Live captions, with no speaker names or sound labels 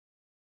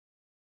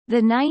The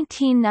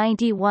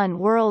 1991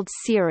 World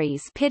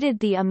Series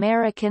pitted the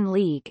American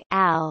League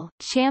 (AL)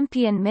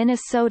 champion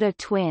Minnesota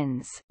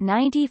Twins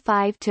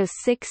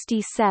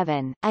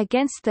 95-67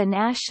 against the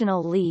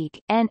National League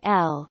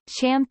 (NL)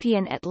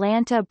 champion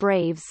Atlanta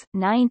Braves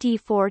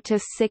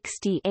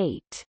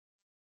 94-68.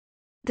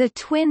 The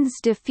Twins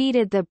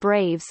defeated the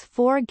Braves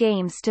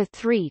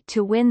 4-3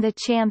 to win the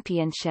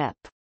championship.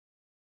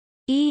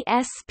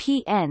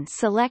 ESPN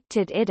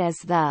selected it as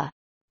the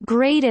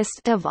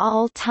greatest of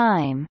all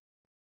time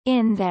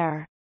in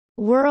their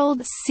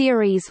World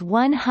Series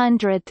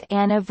 100th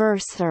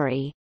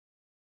anniversary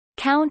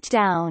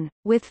countdown,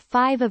 with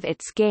 5 of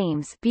its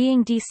games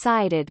being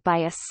decided by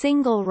a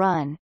single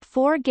run,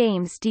 4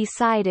 games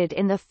decided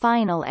in the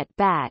final at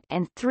bat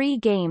and 3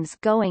 games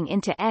going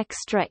into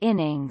extra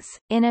innings.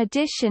 In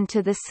addition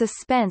to the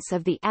suspense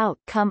of the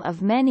outcome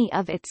of many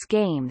of its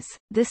games,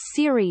 the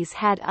series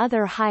had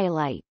other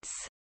highlights.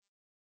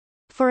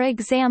 For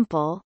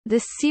example,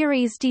 the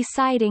series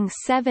deciding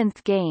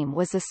 7th game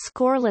was a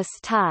scoreless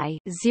tie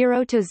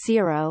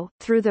 0-0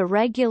 through the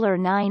regular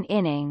 9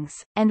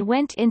 innings, and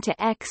went into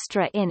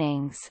extra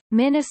innings.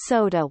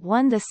 Minnesota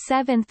won the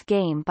 7th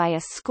game by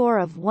a score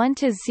of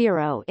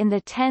 1-0 in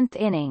the 10th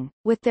inning,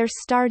 with their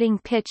starting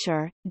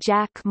pitcher,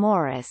 Jack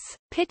Morris,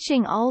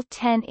 pitching all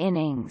 10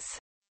 innings.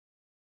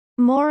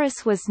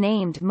 Morris was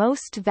named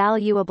Most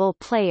Valuable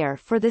Player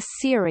for the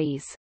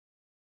series.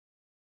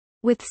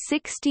 With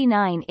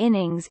 69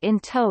 innings in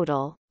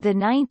total, the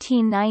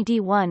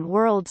 1991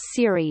 World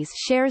Series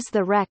shares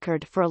the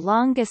record for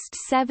longest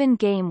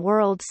 7-game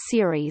World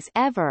Series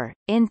ever,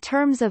 in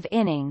terms of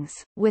innings,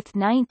 with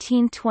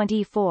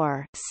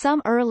 1924.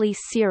 Some early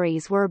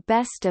series were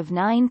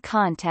best-of-9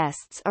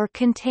 contests or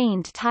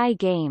contained tie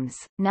games.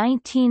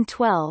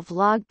 1912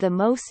 logged the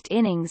most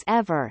innings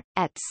ever,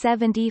 at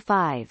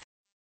 75.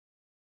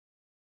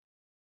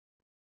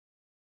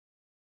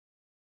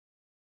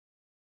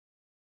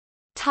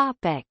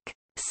 Topic.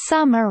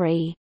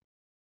 Summary.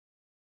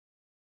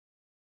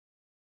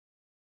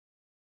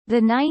 The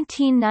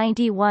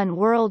 1991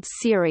 World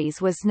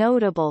Series was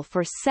notable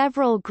for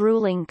several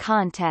grueling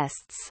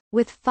contests,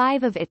 with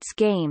 5 of its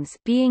games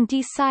being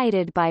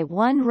decided by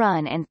 1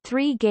 run and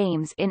 3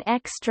 games in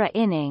extra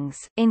innings,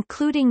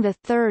 including the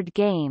 3rd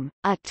game,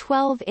 a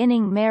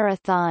 12-inning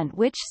marathon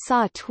which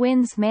saw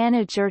Twins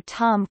manager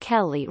Tom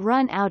Kelly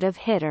run out of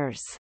hitters.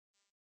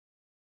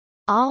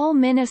 All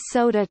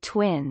Minnesota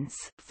Twins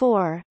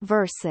 4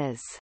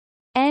 versus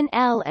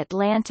NL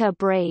Atlanta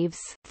Braves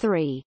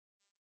 3.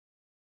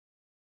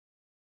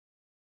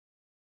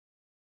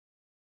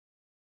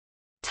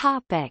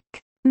 Topic: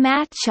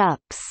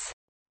 Matchups.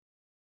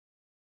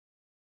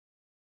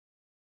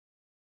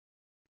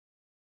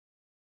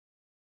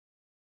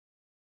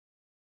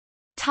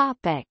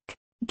 Topic: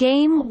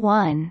 Game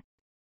 1.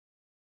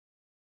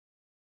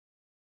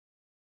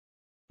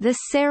 The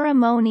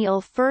ceremonial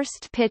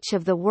first pitch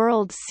of the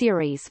World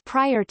Series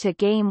prior to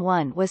Game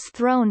 1 was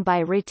thrown by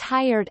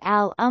retired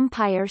AL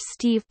umpire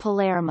Steve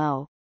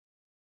Palermo.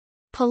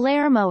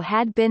 Palermo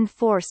had been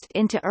forced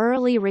into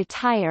early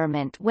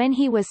retirement when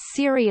he was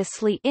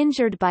seriously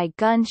injured by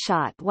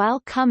gunshot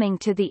while coming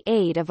to the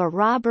aid of a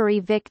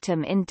robbery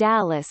victim in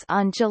Dallas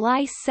on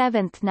July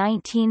 7,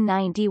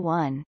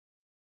 1991.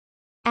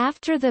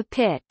 After the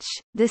pitch,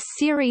 the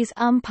series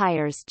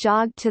umpires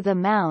jogged to the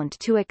mound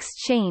to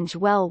exchange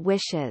well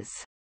wishes.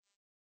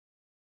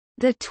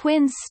 The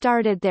Twins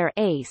started their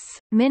ace,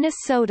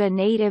 Minnesota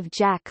native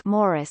Jack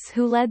Morris,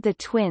 who led the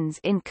Twins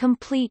in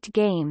complete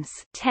games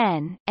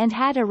 10 and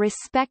had a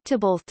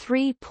respectable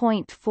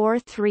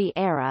 3.43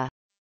 ERA.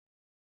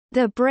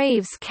 The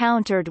Braves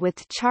countered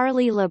with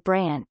Charlie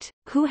LeBrant,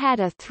 who had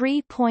a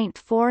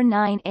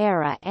 3.49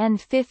 ERA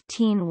and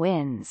 15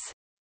 wins.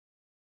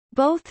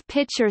 Both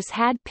pitchers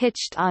had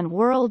pitched on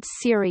World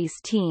Series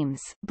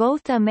teams,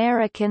 both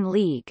American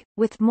League,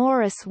 with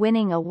Morris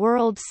winning a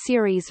World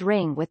Series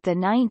ring with the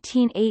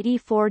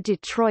 1984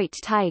 Detroit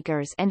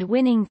Tigers and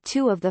winning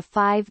 2 of the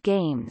 5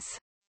 games.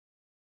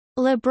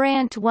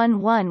 LeBrant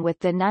won 1 with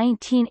the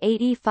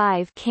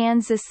 1985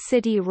 Kansas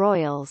City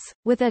Royals,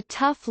 with a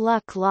tough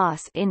luck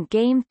loss in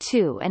Game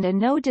 2 and a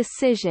no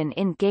decision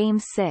in Game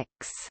 6.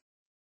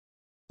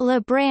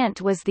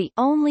 LeBrant was the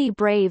only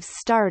Braves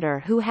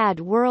starter who had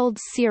World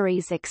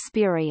Series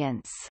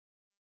experience.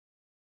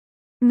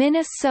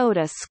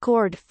 Minnesota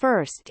scored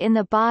first in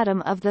the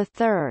bottom of the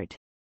 3rd.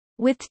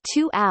 With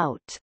 2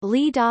 out,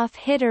 leadoff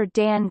hitter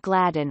Dan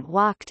Gladden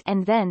walked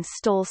and then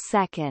stole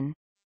second.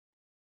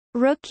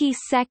 Rookie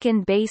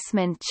second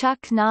baseman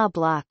Chuck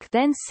Knobloch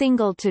then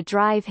singled to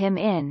drive him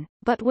in,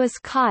 but was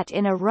caught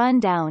in a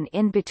rundown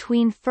in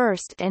between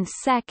first and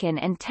second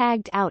and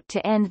tagged out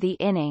to end the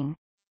inning.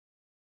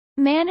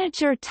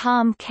 Manager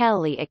Tom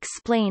Kelly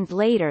explained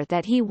later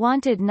that he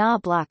wanted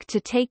Knobloch to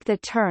take the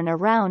turn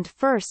around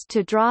first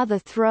to draw the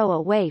throw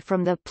away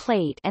from the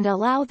plate and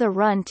allow the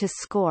run to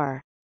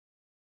score.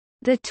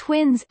 The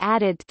Twins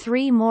added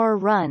 3 more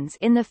runs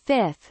in the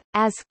 5th,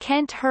 as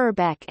Kent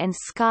Hrbek and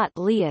Scott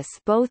Leas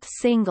both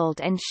singled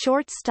and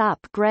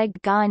shortstop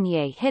Greg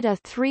Gagne hit a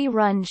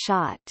 3-run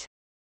shot.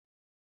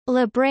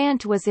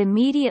 LeBrant was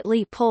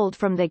immediately pulled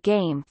from the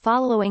game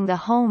following the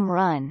home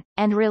run,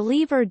 and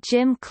reliever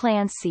Jim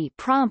Clancy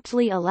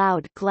promptly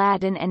allowed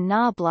Gladden and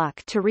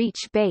Knobloch to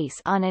reach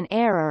base on an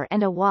error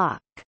and a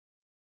walk.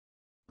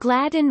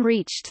 Gladden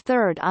reached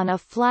third on a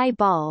fly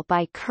ball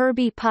by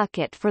Kirby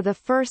Puckett for the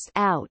first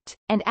out,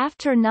 and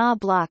after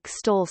Knobloch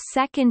stole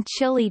second,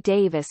 Chili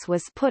Davis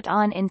was put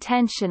on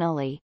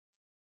intentionally.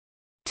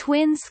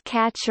 Twins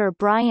catcher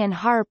Brian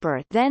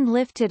Harper then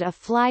lifted a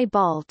fly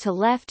ball to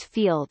left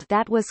field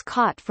that was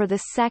caught for the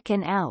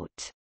second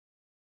out.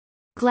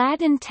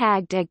 Gladden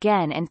tagged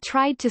again and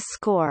tried to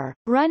score,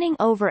 running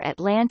over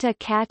Atlanta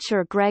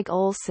catcher Greg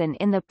Olson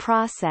in the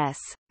process,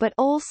 but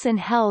Olson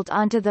held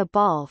onto the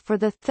ball for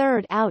the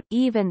third out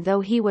even though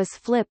he was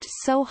flipped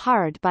so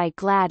hard by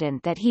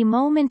Gladden that he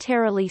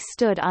momentarily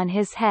stood on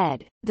his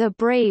head. The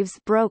Braves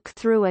broke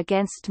through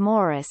against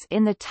Morris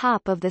in the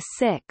top of the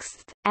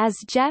sixth, as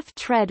Jeff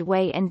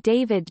Treadway and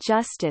David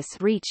Justice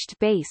reached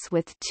base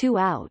with 2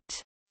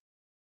 out.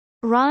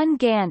 Ron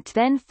Gant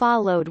then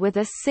followed with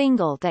a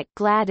single that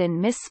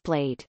Gladden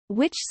misplayed,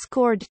 which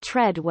scored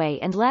Treadway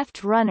and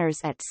left runners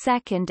at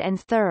second and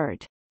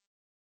third.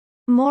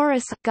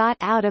 Morris got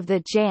out of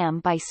the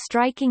jam by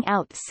striking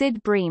out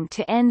Sid Bream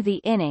to end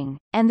the inning,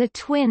 and the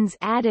Twins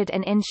added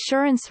an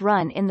insurance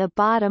run in the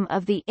bottom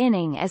of the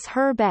inning as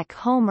Herbeck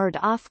homered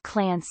off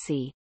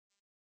Clancy.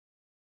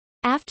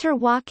 After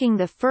walking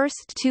the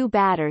first 2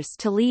 batters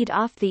to lead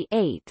off the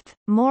 8th,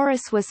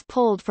 Morris was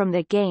pulled from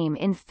the game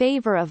in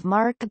favor of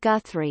Mark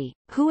Guthrie,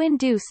 who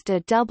induced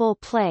a double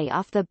play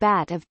off the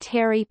bat of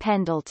Terry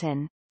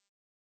Pendleton.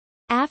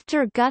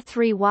 After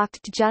Guthrie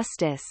walked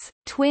Justice,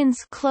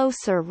 Twins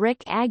closer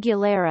Rick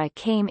Aguilera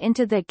came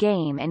into the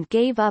game and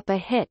gave up a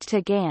hit to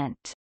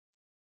Gant.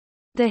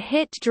 The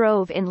hit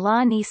drove in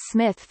Lonnie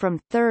Smith from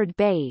third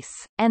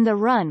base, and the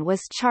run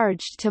was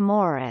charged to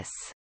Morris.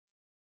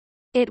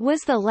 It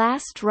was the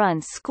last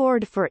run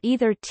scored for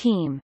either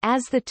team,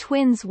 as the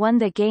Twins won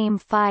the game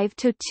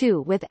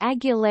 5-2 with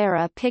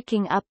Aguilera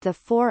picking up the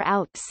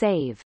 4-out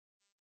save.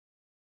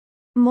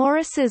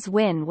 Morris's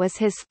win was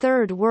his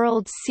third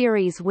World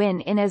Series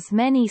win in as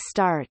many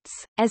starts,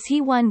 as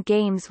he won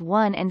Games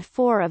 1 and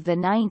 4 of the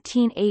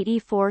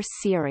 1984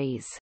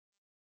 series.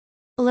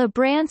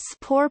 LeBrant's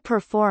poor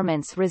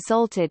performance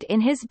resulted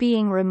in his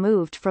being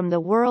removed from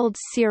the World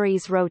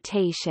Series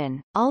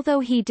rotation, although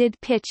he did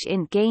pitch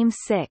in Game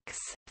 6,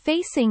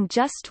 facing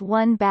just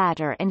 1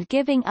 batter and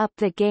giving up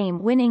the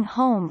game-winning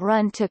home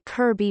run to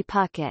Kirby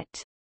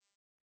Puckett.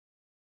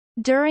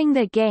 During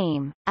the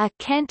game, a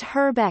Kent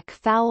Herbeck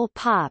foul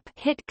pop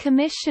hit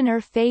Commissioner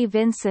Fay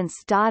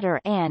Vincent's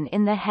daughter Anne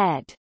in the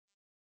head.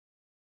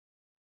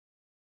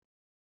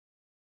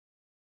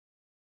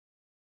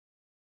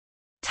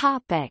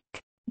 Topic: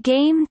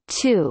 Game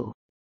 2.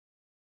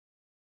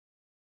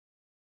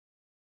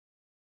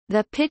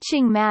 The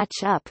pitching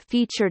matchup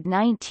featured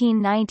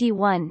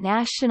 1991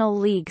 National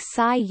League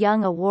Cy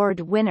Young Award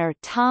winner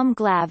Tom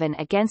Glavine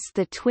against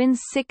the Twins'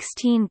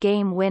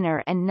 16-game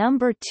winner and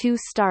number 2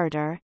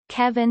 starter,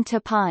 Kevin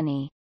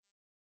Tepani.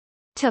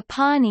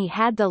 Tepani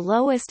had the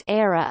lowest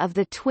ERA of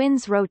the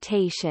Twins'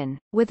 rotation,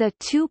 with a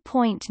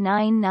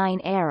 2.99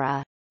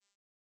 ERA.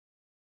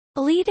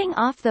 Leading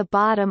off the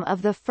bottom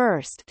of the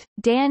first,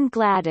 Dan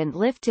Gladden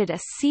lifted a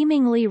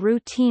seemingly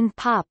routine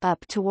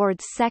pop-up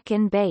towards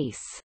second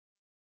base.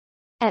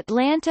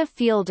 Atlanta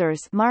fielders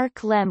Mark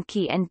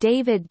Lemke and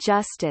David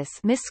Justice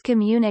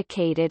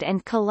miscommunicated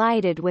and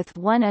collided with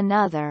one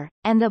another,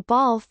 and the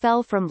ball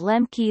fell from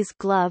Lemke's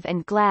glove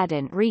and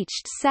Gladden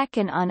reached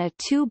second on a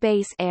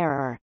 2-base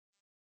error.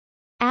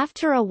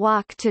 After a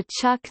walk to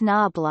Chuck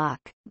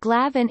Knobloch,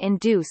 Glavine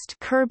induced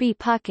Kirby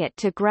Puckett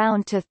to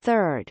ground to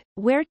third,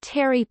 where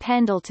Terry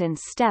Pendleton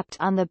stepped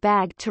on the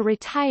bag to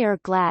retire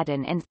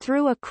Gladden and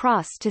threw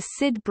across to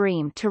Sid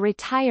Bream to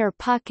retire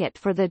Puckett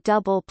for the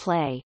double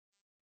play.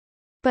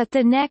 But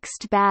the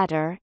next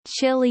batter,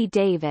 Chili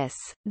Davis,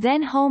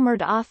 then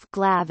homered off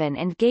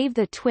Glavine and gave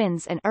the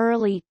Twins an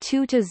early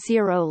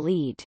 2-0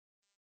 lead.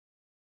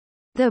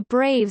 The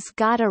Braves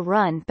got a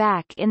run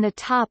back in the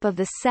top of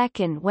the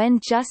second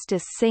when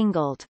Justice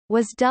singled,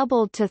 was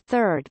doubled to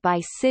third by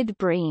Sid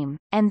Bream,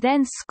 and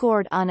then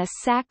scored on a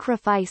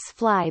sacrifice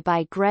fly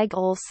by Greg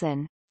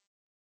Olson.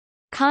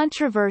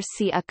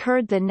 Controversy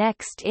occurred the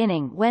next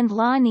inning when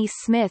Lonnie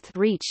Smith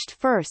reached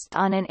first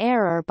on an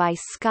error by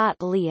Scott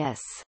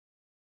Leas.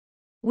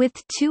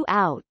 With 2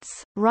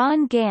 outs,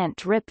 Ron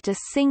Gant ripped a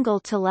single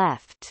to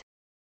left.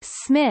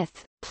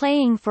 Smith,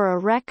 playing for a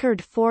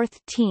record 4th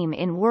team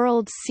in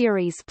World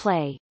Series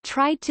play,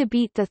 tried to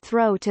beat the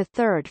throw to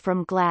third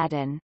from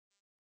Gladden.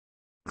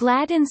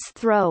 Gladden's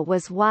throw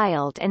was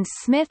wild and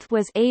Smith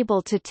was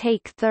able to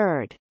take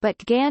third, but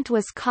Gant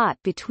was caught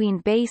between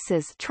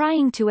bases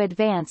trying to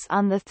advance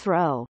on the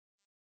throw.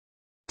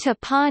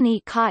 Tepani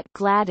caught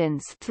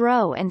Gladden's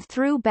throw and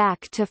threw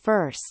back to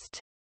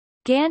first.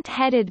 Gant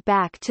headed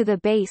back to the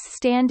base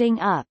standing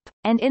up,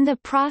 and in the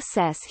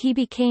process he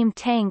became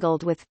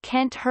tangled with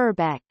Kent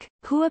Herbeck,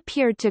 who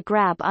appeared to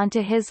grab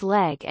onto his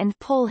leg and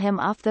pull him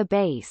off the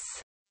base.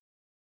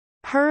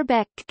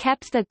 Herbeck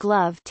kept the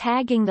glove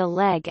tagging the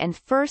leg and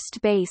first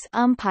base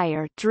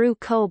umpire Drew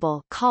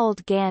Coble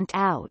called Gant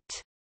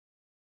out.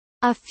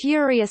 A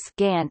furious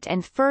Gant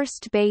and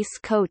first base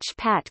coach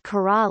Pat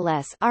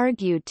Corrales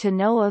argued to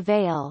no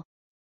avail.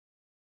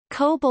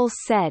 Coble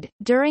said,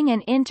 during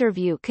an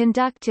interview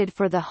conducted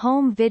for the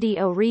home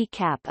video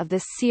recap of the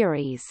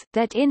series,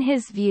 that in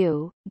his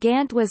view,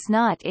 Gant was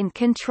not in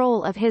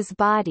control of his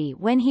body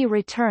when he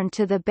returned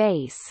to the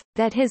base,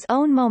 that his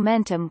own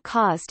momentum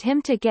caused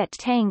him to get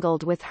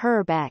tangled with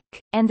Herbeck,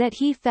 and that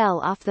he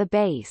fell off the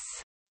base.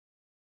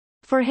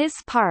 For his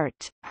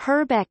part,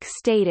 Herbeck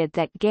stated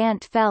that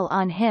Gant fell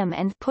on him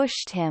and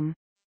pushed him.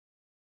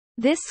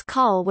 This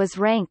call was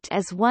ranked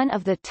as one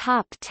of the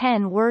top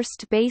 10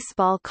 worst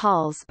baseball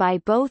calls by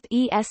both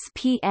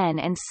ESPN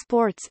and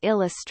Sports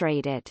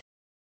Illustrated.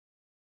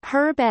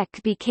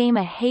 Herbeck became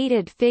a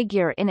hated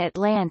figure in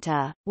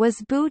Atlanta,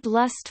 was booed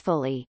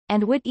lustfully,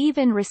 and would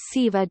even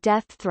receive a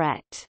death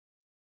threat.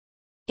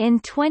 In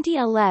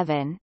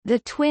 2011, the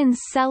Twins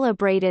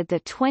celebrated the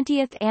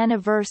 20th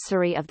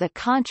anniversary of the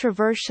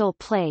controversial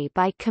play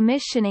by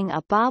commissioning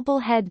a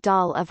bobblehead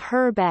doll of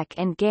Herbeck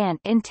and Gant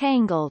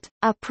entangled,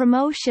 a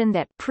promotion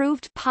that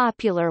proved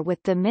popular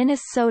with the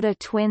Minnesota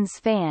Twins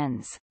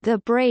fans. The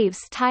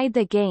Braves tied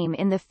the game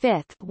in the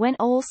fifth when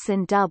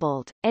Olsen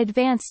doubled,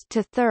 advanced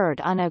to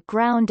third on a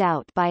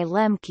groundout by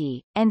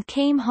Lemke, and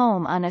came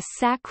home on a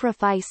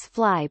sacrifice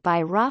fly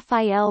by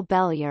Rafael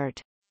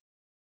Belliard.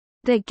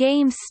 The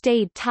game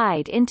stayed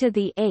tied into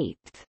the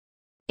eighth.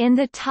 In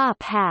the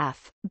top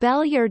half,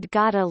 Belliard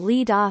got a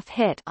lead-off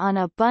hit on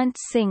a bunt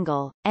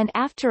single, and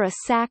after a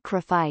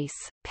sacrifice,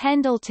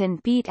 Pendleton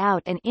beat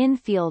out an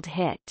infield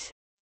hit.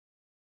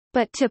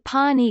 But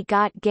Tapani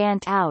got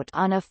Gant out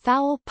on a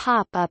foul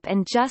pop-up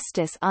and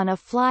Justice on a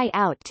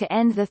fly-out to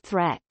end the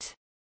threat.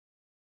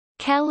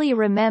 Kelly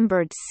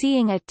remembered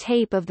seeing a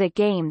tape of the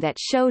game that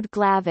showed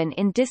Glavine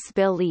in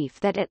disbelief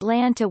that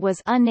Atlanta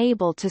was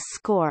unable to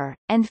score,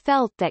 and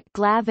felt that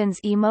Glavine's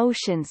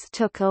emotions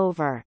took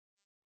over.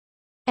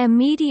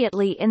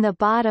 Immediately in the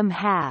bottom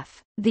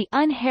half, the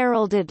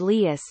unheralded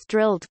Leas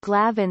drilled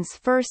Glavine's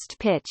first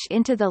pitch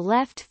into the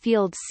left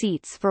field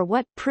seats for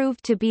what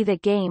proved to be the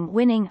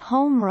game-winning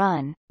home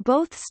run.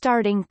 Both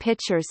starting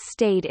pitchers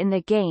stayed in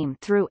the game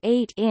through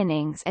 8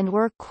 innings and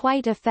were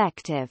quite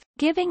effective,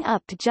 giving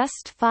up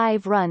just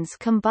 5 runs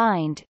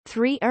combined,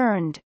 3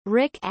 earned.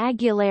 Rick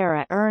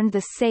Aguilera earned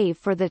the save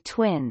for the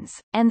Twins,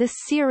 and the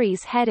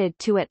series headed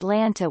to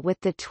Atlanta with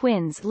the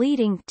Twins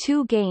leading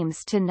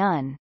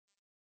 2-0.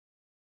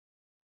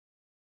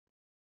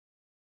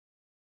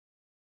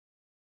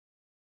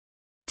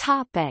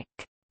 Topic: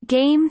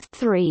 Game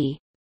 3.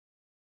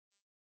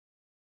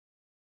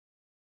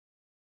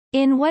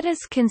 In what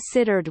is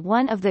considered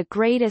one of the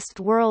greatest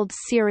World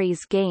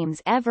Series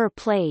games ever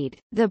played,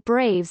 the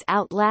Braves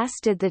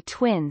outlasted the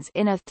Twins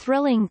in a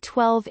thrilling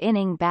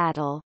 12-inning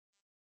battle.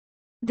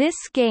 This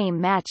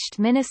game matched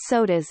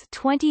Minnesota's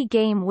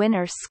 20-game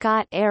winner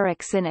Scott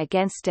Erickson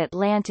against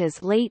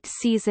Atlanta's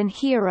late-season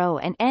hero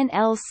and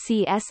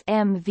NLCS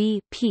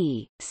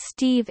MVP,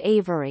 Steve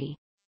Avery.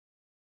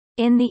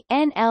 In the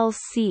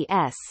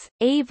NLCS,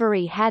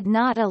 Avery had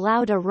not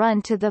allowed a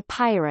run to the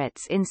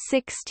Pirates in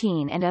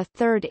 16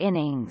 1/3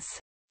 innings.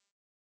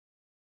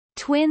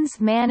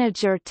 Twins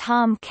manager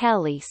Tom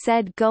Kelly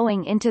said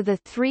going into the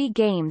 3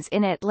 games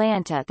in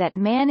Atlanta that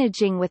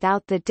managing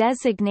without the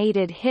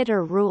designated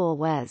hitter rule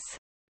was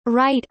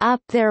right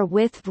up there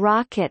with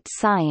rocket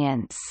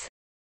science.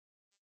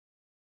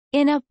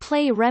 In a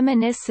play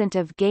reminiscent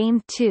of Game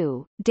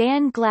 2,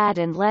 Dan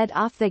Gladden led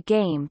off the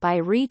game by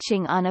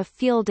reaching on a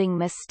fielding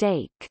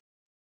mistake.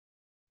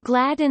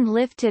 Gladden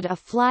lifted a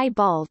fly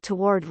ball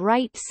toward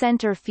right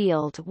center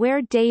field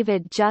where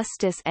David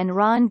Justice and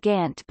Ron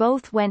Gant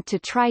both went to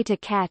try to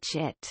catch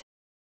it.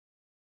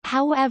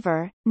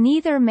 However,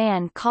 neither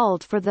man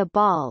called for the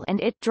ball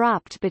and it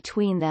dropped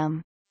between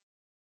them.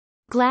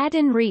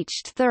 Gladden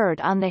reached third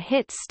on the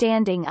hit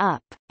standing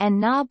up, and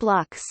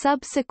Knobloch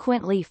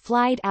subsequently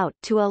flied out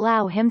to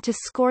allow him to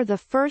score the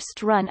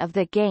first run of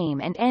the game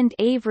and end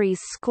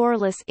Avery's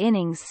scoreless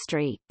innings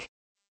streak.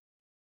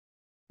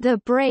 The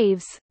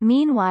Braves,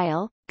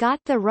 meanwhile, got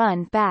the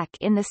run back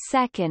in the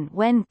second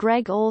when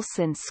Greg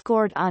Olson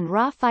scored on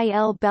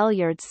Rafael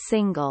Belliard's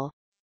single.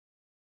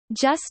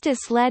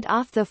 Justice led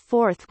off the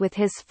fourth with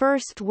his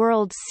first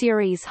World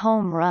Series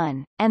home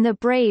run, and the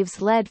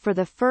Braves led for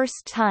the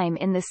first time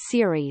in the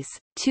series,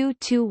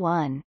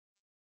 2-1.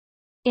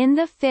 In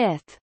the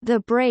fifth, the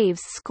Braves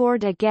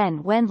scored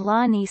again when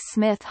Lonnie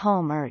Smith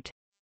homered.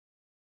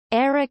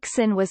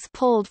 Erickson was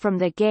pulled from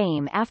the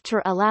game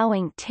after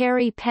allowing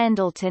Terry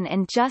Pendleton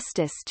and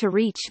Justice to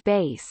reach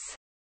base.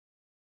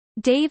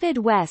 David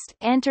West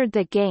entered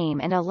the game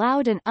and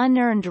allowed an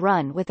unearned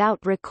run without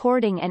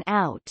recording an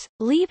out,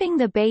 leaving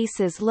the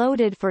bases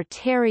loaded for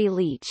Terry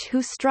Leach,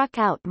 who struck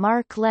out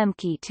Mark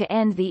Lemke to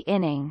end the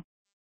inning.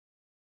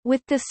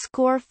 With the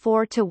score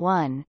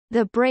 4-1,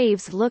 the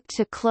Braves looked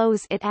to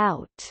close it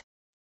out.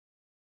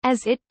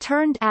 As it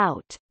turned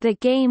out, the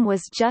game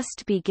was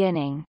just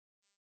beginning.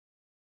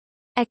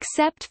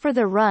 Except for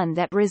the run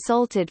that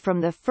resulted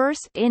from the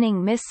first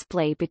inning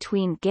misplay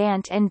between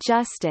Gant and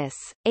Justice,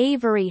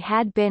 Avery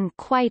had been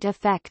quite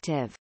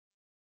effective.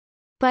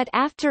 But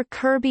after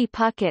Kirby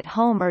Puckett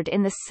homered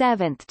in the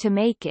seventh to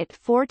make it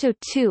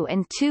 4-2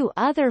 and two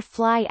other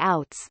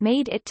fly-outs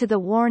made it to the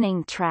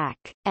warning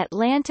track,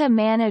 Atlanta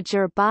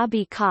manager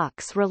Bobby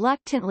Cox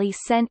reluctantly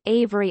sent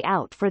Avery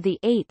out for the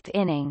eighth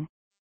inning.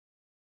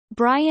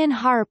 Brian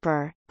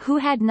Harper, who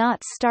had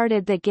not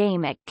started the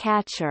game at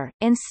catcher,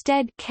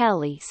 instead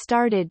Kelly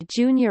started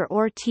Junior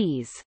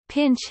Ortiz,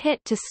 pinch hit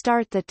to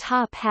start the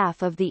top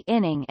half of the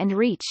inning and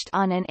reached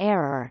on an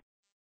error.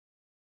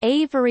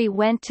 Avery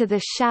went to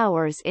the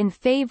showers in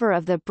favor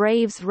of the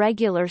Braves'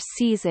 regular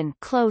season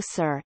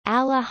closer,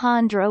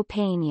 Alejandro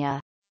Peña.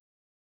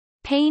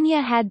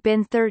 Peña had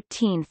been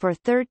 13 for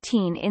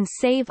 13 in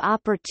save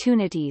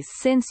opportunities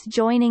since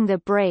joining the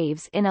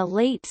Braves in a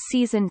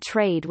late-season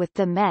trade with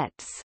the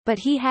Mets, but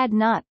he had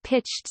not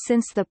pitched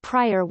since the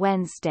prior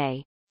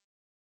Wednesday.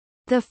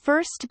 The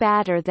first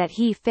batter that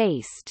he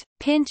faced,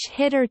 pinch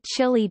hitter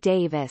Chili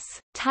Davis,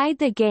 tied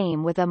the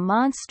game with a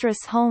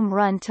monstrous home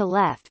run to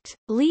left,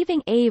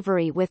 leaving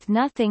Avery with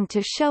nothing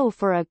to show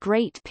for a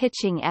great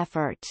pitching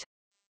effort.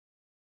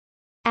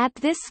 At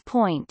this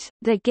point,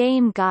 the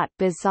game got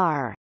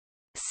bizarre.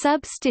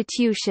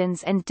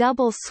 Substitutions and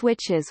double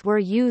switches were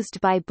used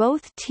by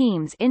both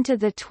teams into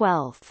the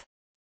 12th.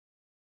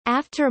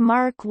 After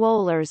Mark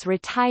Wohlers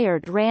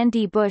retired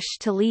Randy Bush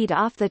to lead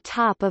off the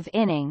top of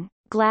inning,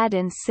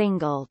 Gladden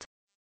singled.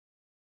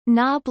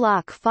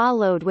 Knobloch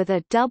followed with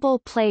a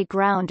double-play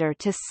grounder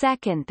to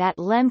second that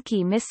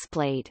Lemke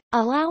misplayed,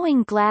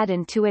 allowing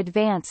Gladden to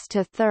advance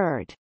to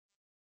third.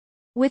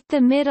 With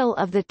the middle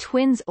of the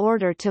Twins'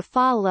 order to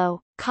follow,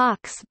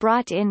 Cox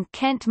brought in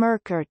Kent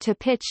Mercker to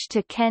pitch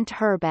to Kent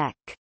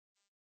Herbeck.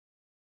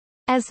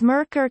 As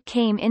Mercker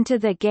came into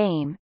the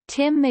game,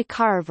 Tim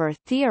McCarver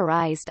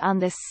theorized on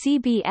the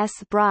CBS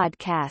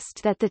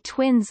broadcast that the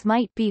Twins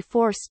might be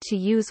forced to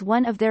use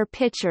one of their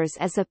pitchers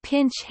as a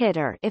pinch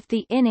hitter if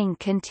the inning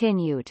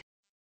continued.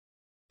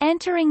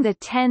 Entering the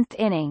 10th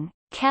inning,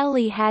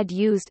 Kelly had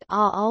used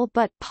all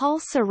but Paul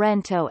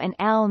Sorrento and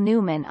Al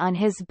Newman on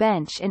his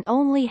bench and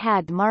only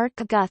had Mark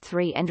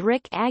Guthrie and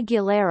Rick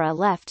Aguilera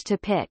left to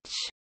pitch.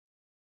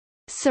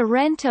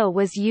 Sorrento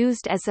was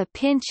used as a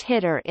pinch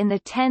hitter in the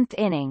 10th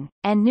inning,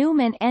 and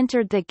Newman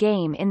entered the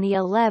game in the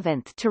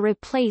 11th to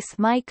replace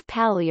Mike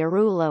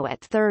Pagliarulo at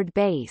third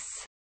base.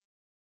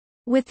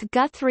 With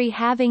Guthrie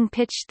having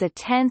pitched the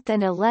 10th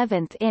and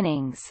 11th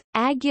innings,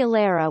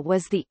 Aguilera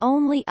was the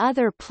only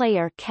other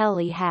player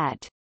Kelly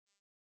had.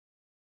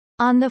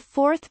 On the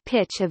fourth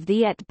pitch of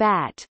the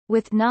at-bat,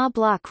 with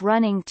Knobloch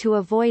running to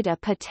avoid a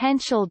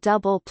potential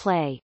double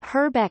play,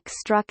 Herbeck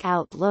struck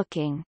out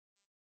looking.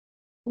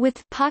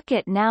 With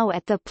Puckett now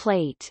at the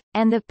plate,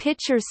 and the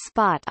pitcher's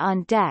spot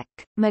on deck,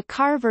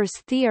 McCarver's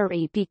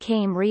theory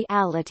became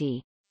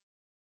reality.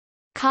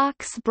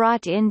 Cox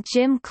brought in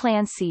Jim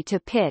Clancy to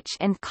pitch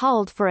and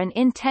called for an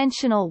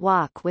intentional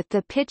walk with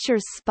the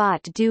pitcher's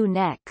spot due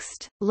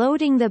next,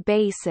 loading the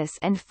bases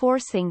and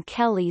forcing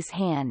Kelly's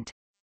hand.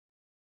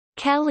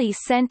 Kelly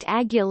sent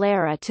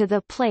Aguilera to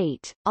the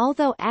plate,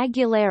 although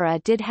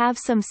Aguilera did have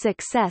some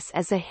success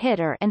as a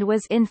hitter and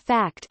was in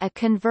fact a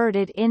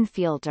converted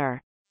infielder.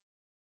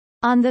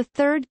 On the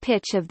third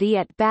pitch of the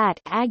at-bat,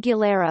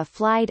 Aguilera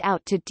flied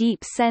out to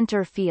deep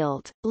center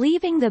field,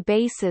 leaving the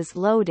bases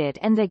loaded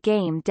and the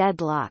game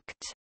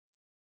deadlocked.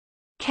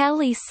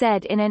 Kelly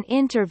said in an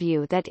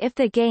interview that if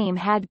the game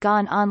had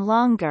gone on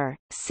longer,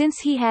 since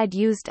he had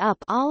used up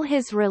all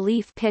his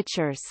relief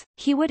pitchers,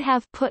 he would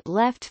have put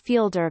left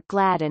fielder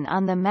Gladden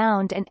on the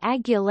mound and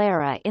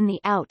Aguilera in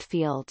the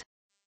outfield.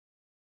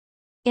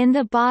 In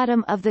the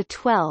bottom of the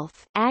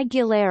 12th,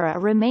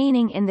 Aguilera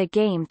remaining in the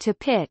game to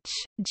pitch,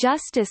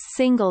 Justice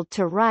singled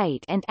to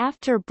right and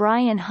after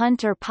Brian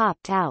Hunter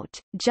popped out,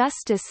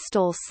 Justice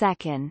stole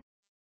second.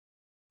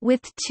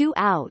 With 2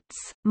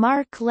 outs,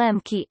 Mark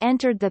Lemke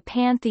entered the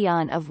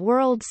pantheon of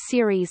World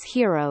Series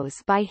heroes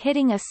by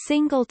hitting a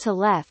single to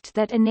left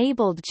that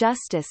enabled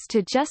Justice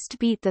to just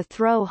beat the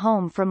throw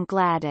home from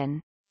Gladden.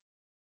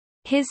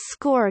 His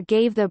score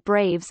gave the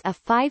Braves a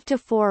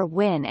 5-4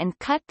 win and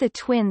cut the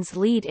Twins'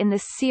 lead in the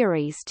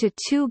series to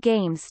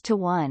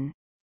 2-1.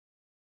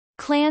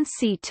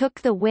 Clancy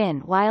took the win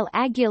while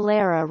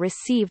Aguilera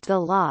received the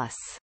loss.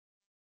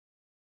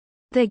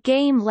 The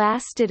game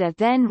lasted a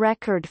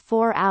then-record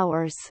 4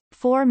 hours,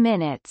 4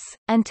 minutes,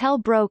 until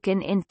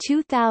broken in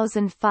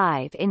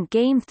 2005 in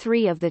Game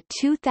 3 of the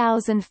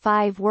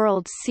 2005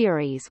 World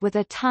Series with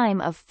a time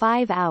of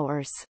 5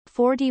 hours,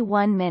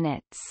 41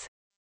 minutes.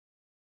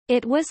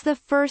 It was the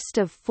first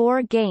of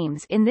 4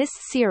 games in this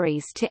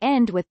series to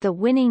end with the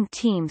winning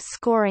team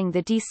scoring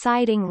the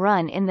deciding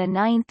run in the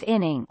 9th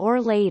inning or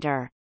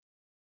later.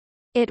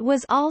 It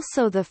was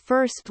also the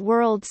first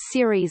World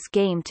Series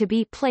game to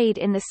be played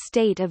in the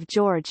state of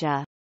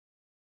Georgia.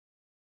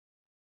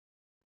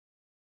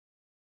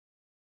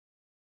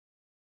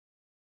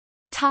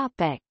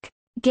 Topic: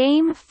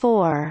 Game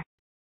 4.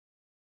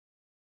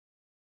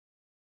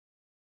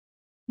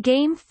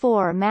 Game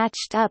 4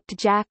 matched up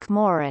Jack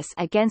Morris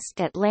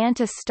against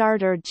Atlanta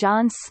starter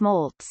John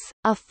Smoltz,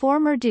 a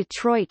former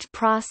Detroit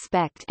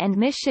prospect and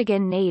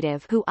Michigan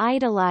native who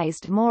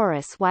idolized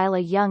Morris while a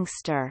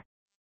youngster.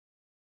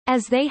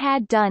 As they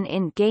had done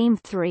in Game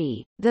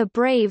 3, the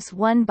Braves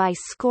won by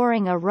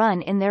scoring a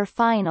run in their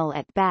final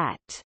at-bat.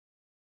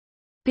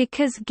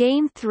 Because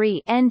Game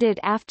 3 ended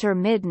after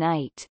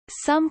midnight,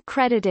 some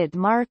credited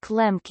Mark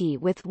Lemke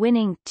with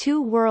winning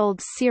 2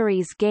 World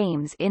Series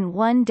games in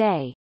one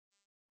day.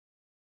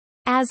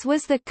 As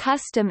was the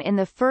custom in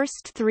the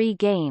first 3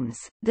 games,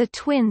 the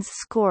Twins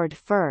scored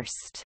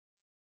first.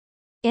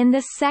 In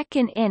the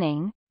second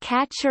inning,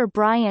 catcher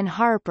Brian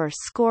Harper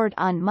scored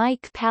on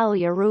Mike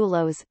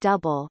Pagliarulo's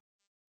double.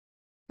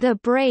 The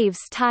Braves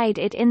tied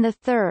it in the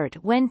third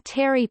when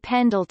Terry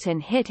Pendleton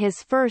hit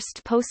his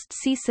first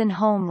postseason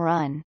home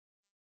run.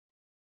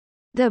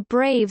 The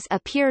Braves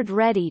appeared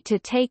ready to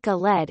take a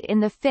lead in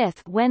the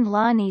fifth when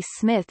Lonnie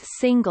Smith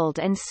singled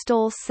and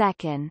stole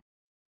second.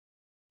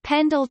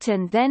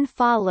 Pendleton then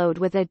followed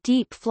with a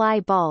deep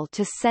fly ball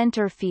to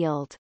center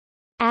field.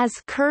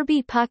 As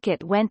Kirby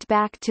Puckett went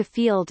back to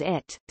field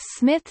it,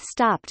 Smith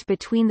stopped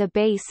between the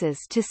bases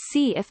to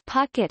see if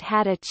Puckett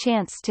had a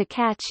chance to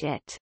catch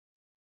it.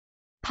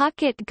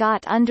 Puckett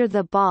got under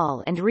the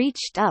ball and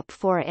reached up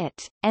for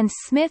it, and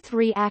Smith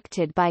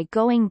reacted by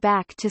going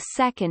back to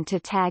second to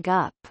tag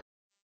up.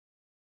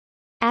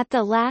 At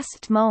the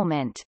last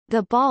moment,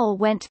 the ball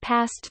went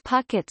past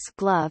Puckett's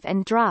glove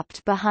and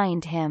dropped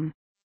behind him.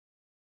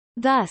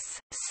 Thus,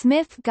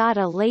 Smith got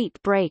a late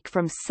break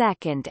from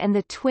second and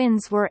the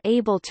Twins were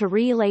able to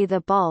relay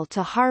the ball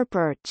to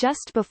Harper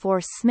just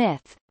before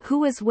Smith,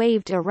 who was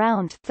waved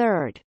around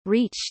third,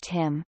 reached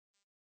him.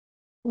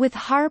 With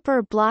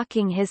Harper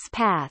blocking his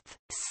path,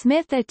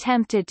 Smith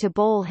attempted to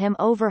bowl him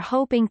over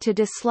hoping to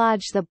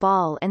dislodge the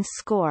ball and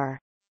score.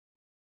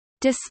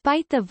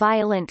 Despite the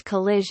violent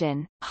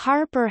collision,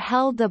 Harper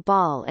held the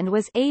ball and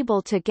was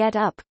able to get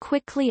up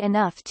quickly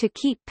enough to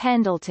keep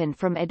Pendleton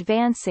from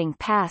advancing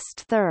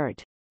past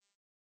third.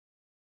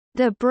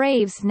 The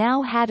Braves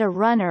now had a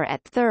runner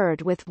at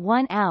third with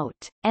 1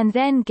 out, and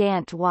then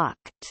Gant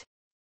walked.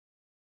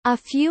 A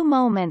few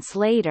moments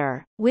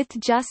later,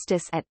 with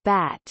Justice at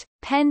bat,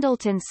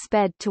 Pendleton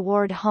sped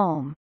toward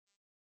home.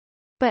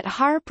 But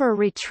Harper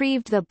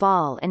retrieved the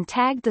ball and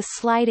tagged the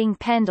sliding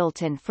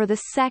Pendleton for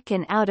the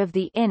second out of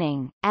the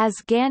inning, as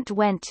Gant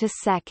went to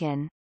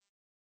second.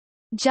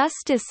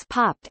 Justice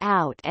popped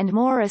out and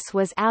Morris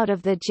was out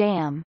of the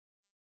jam.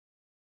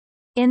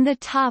 In the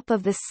top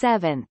of the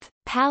seventh,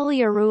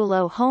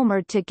 Pagliarulo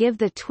homered to give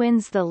the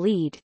Twins the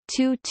lead,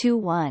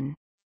 2-1.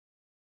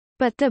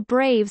 But the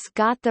Braves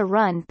got the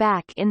run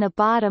back in the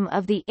bottom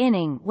of the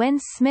inning when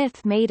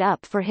Smith made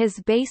up for his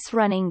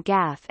base-running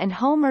gaffe and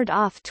homered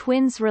off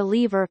Twins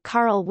reliever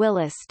Carl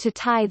Willis to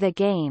tie the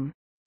game.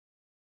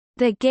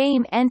 The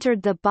game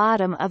entered the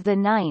bottom of the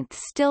ninth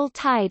still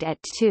tied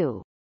at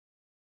 2.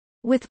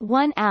 With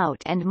 1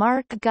 out and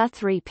Mark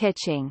Guthrie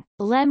pitching,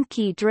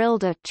 Lemke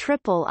drilled a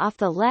triple off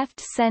the left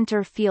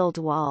center field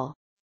wall.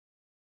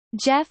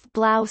 Jeff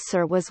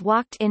Blauser was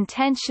walked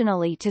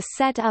intentionally to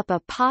set up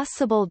a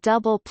possible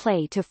double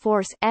play to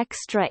force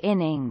extra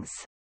innings.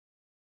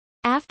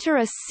 After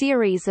a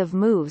series of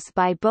moves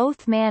by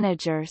both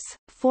managers,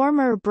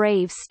 former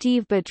Brave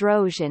Steve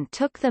Bedrosian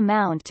took the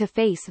mound to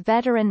face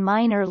veteran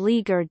minor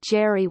leaguer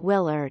Jerry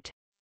Willard.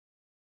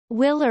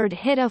 Willard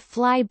hit a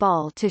fly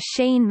ball to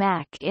Shane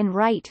Mack in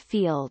right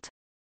field.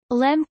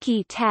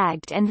 Lemke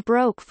tagged and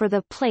broke for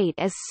the plate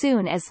as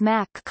soon as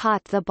Mack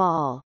caught the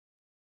ball.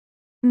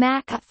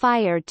 Mack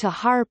fired to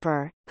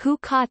Harper, who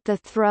caught the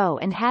throw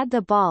and had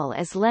the ball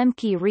as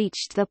Lemke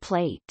reached the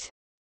plate.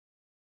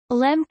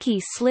 Lemke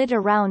slid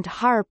around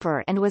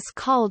Harper and was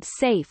called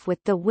safe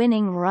with the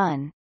winning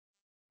run.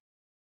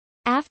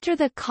 After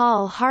the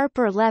call,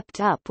 Harper leapt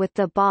up with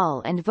the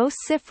ball and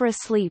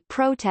vociferously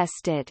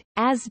protested,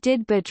 as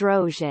did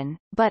Bedrosian,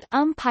 but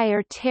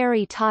umpire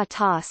Terry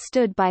Tata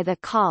stood by the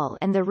call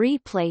and the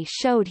replay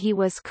showed he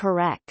was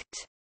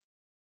correct.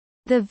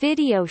 The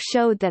video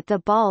showed that the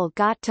ball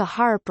got to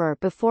Harper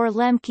before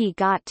Lemke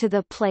got to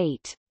the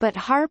plate, but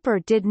Harper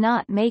did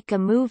not make a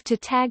move to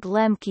tag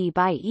Lemke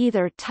by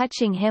either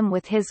touching him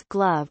with his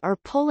glove or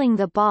pulling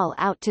the ball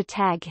out to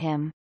tag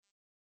him.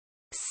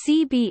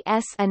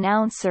 CBS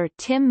announcer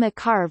Tim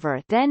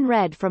McCarver then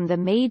read from the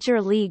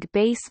Major League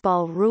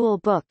Baseball rule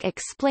book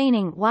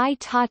explaining why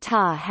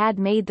Tata had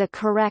made the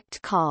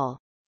correct call.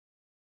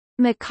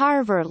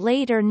 McCarver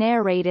later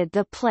narrated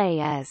the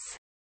play as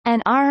an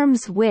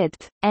arm's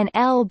width, an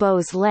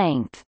elbow's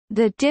length,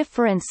 the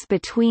difference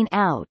between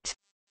out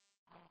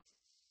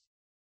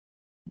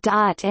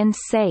and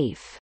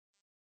safe.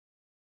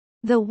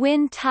 The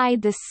win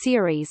tied the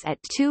series at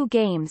 2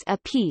 games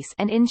apiece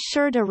and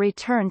ensured a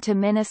return to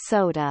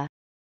Minnesota.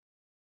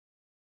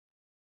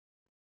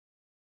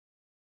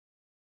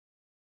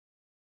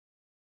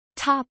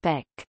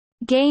 Topic: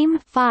 Game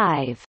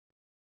 5.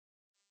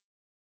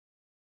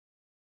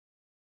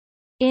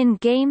 In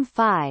Game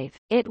 5,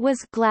 it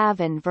was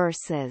Glavine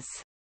vs.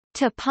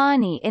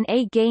 Tapani in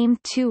a Game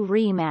 2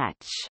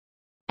 rematch.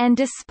 And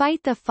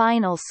despite the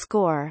final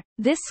score,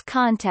 this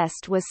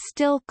contest was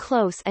still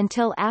close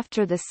until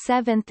after the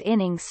seventh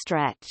inning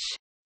stretch.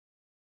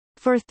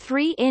 For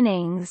 3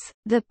 innings,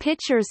 the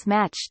pitchers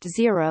matched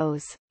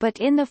zeros, but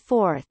in the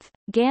fourth,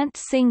 Gant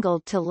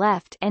singled to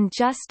left and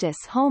Justice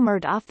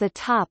homered off the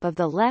top of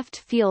the left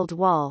field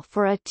wall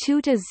for a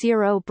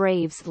 2-0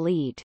 Braves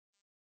lead.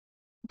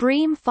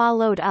 Bream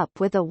followed up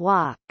with a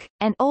walk,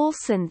 and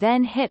Olsen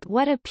then hit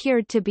what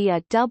appeared to be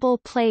a double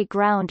play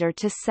grounder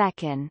to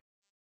second.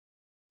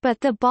 But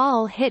the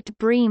ball hit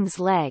Bream's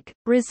leg,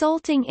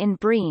 resulting in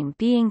Bream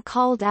being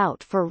called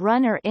out for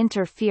runner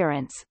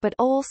interference but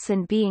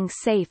Olsen being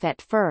safe at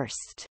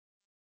first.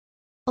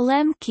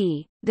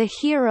 Lemke, the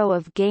hero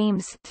of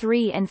Games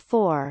 3 and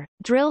 4,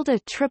 drilled a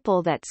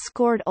triple that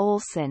scored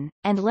Olsen,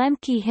 and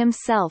Lemke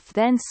himself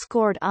then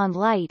scored on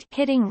light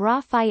hitting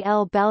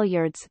Rafael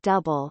Belliard's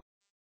double.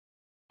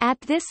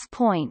 At this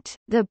point,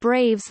 the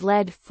Braves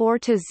led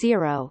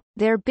 4-0,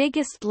 their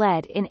biggest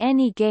lead in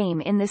any game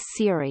in the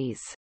series.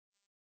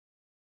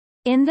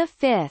 In the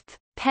fifth,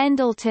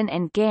 Pendleton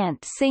and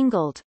Gant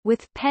singled,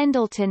 with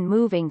Pendleton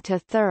moving to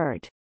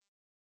third.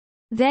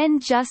 Then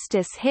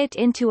Justice hit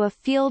into a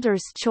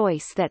fielder's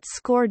choice that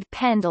scored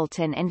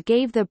Pendleton and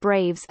gave the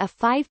Braves a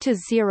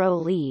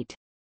 5-0 lead.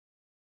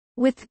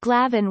 With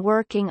Glavine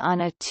working on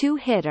a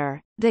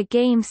 2-hitter, the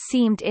game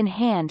seemed in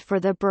hand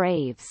for the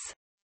Braves.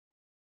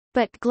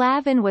 But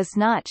Glavine was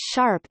not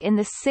sharp in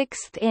the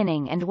sixth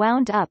inning and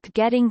wound up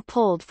getting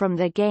pulled from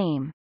the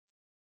game.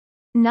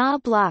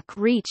 Knobloch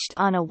reached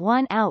on a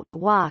 1-out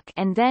walk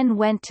and then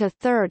went to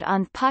third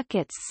on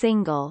Puckett's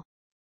single.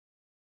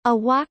 A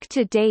walk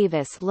to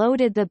Davis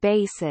loaded the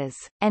bases,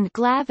 and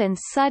Glavine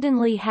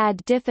suddenly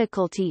had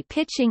difficulty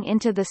pitching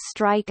into the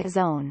strike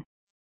zone.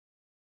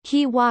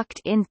 He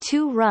walked in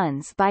 2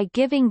 runs by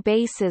giving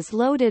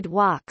bases-loaded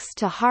walks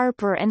to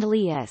Harper and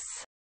Leas.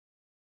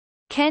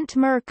 Kent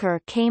Merker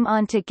came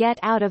on to get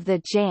out of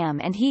the jam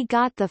and he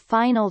got the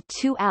final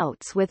 2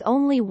 outs with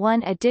only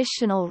 1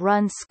 additional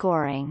run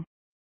scoring.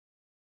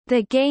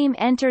 The game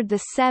entered the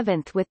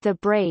seventh with the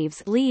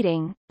Braves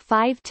leading,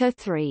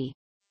 5-3.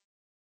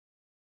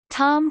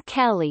 Tom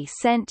Kelly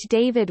sent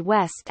David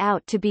West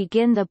out to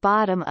begin the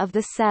bottom of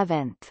the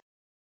seventh.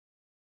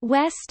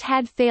 West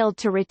had failed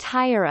to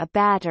retire a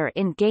batter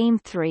in Game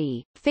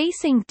 3,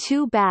 facing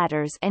 2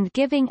 batters and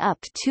giving up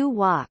 2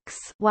 walks.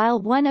 While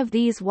one of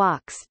these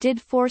walks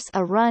did force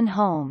a run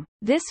home,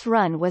 this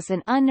run was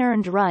an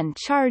unearned run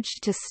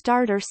charged to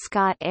starter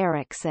Scott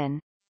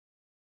Erickson.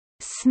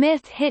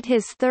 Smith hit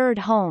his 3rd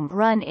home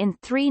run in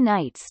 3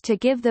 nights to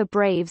give the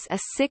Braves a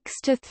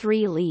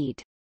 6-3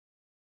 lead.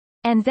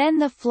 And then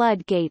the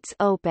floodgates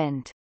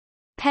opened.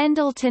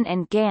 Pendleton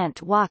and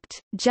Gant walked,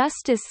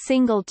 Justice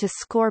singled to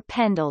score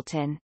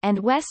Pendleton, and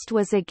West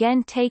was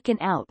again taken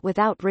out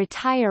without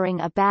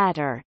retiring a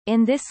batter.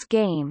 In this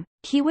game,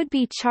 he would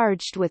be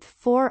charged with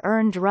 4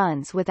 earned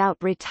runs without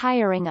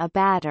retiring a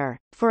batter.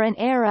 For an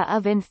era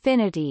of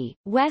infinity,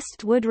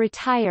 West would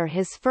retire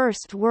his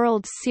first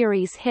World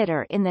Series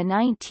hitter in the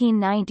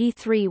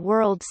 1993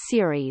 World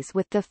Series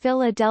with the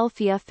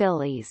Philadelphia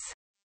Phillies.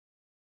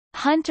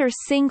 Hunter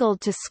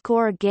singled to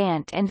score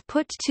Gant and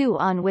put 2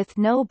 on with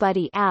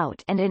nobody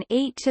out and an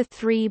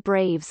 8-3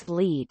 Braves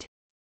lead.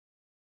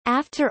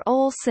 After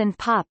Olsen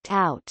popped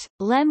out,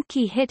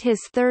 Lemke hit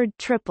his 3rd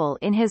triple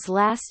in his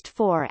last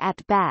 4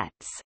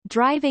 at-bats,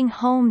 driving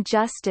home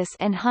Justice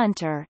and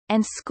Hunter,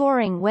 and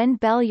scoring when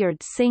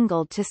Belliard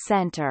singled to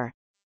center.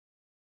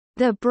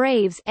 The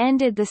Braves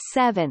ended the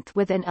seventh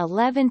with an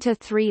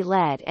 11-3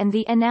 lead and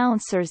the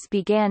announcers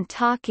began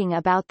talking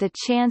about the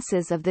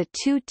chances of the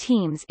 2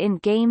 teams in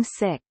Game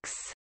 6.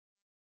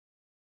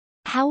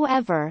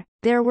 However,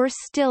 there were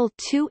still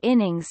 2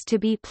 innings to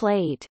be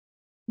played.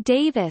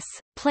 Davis,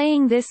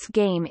 playing this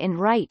game in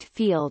right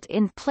field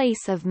in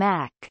place of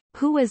Mack,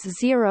 who was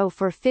 0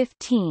 for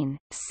 15,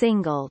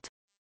 singled.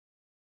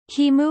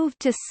 He moved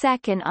to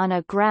second on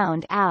a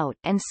ground out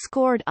and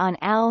scored on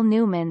Al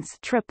Newman's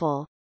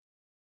triple.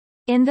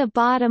 In the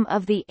bottom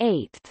of the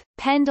 8th,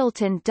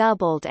 Pendleton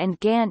doubled and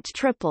Gant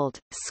tripled,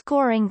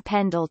 scoring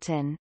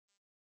Pendleton.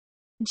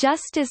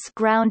 Justice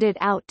grounded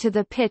out to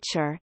the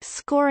pitcher,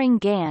 scoring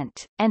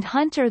Gant, and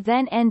Hunter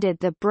then ended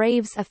the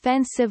Braves'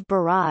 offensive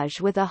barrage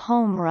with a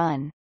home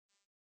run.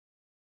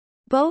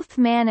 Both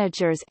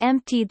managers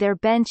emptied their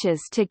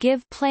benches to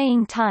give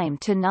playing time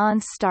to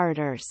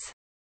non-starters.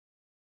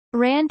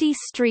 Randy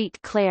Street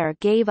Clare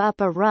gave up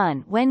a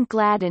run when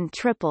Gladden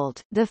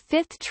tripled, the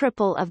 5th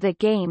triple of the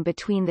game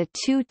between the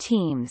 2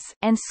 teams,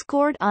 and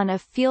scored on a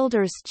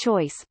fielder's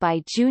choice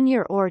by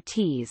Junior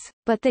Ortiz,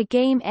 but the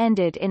game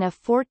ended in a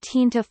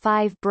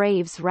 14-5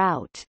 Braves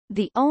rout,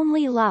 the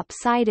only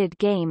lopsided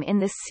game in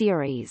the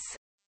series.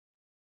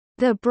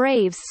 The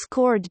Braves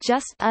scored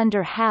just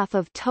under half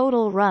of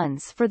total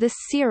runs for the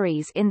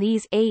series in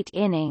these 8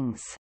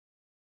 innings.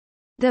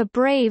 The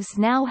Braves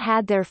now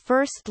had their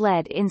first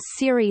lead in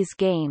series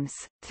games,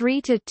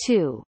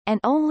 3-2, and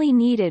only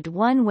needed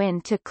 1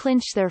 win to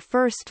clinch their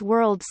first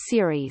World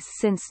Series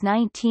since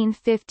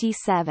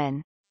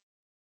 1957.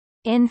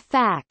 In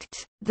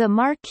fact, the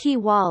marquee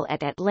wall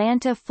at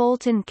Atlanta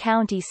Fulton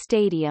County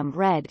Stadium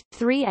read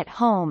 3 at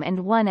home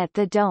and 1 at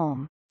the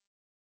Dome.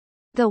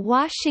 The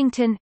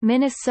Washington,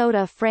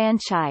 Minnesota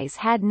franchise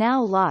had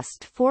now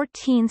lost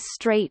 14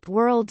 straight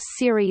World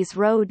Series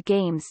road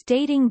games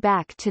dating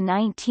back to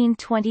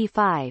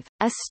 1925,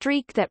 a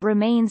streak that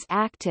remains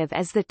active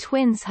as the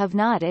Twins have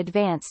not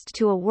advanced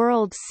to a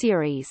World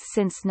Series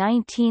since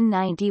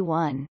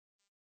 1991.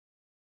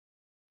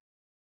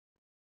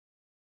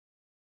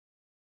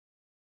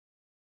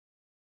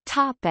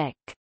 Topic: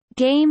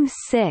 Game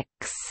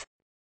 6.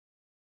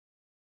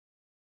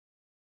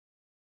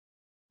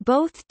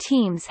 Both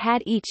teams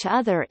had each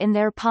other in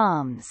their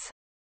palms.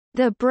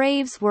 The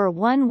Braves were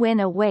one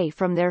win away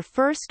from their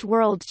first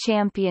World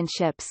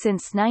Championship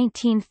since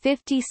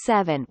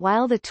 1957,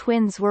 while the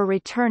Twins were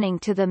returning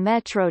to the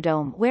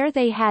Metrodome where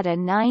they had a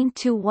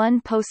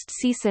 9-1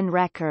 postseason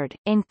record,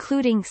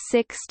 including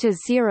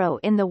 6-0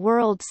 in the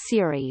World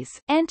Series,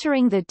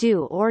 entering the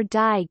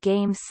do-or-die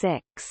Game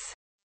 6.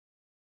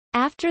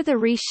 After the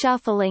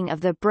reshuffling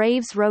of the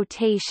Braves'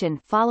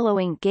 rotation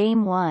following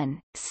Game 1,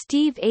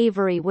 Steve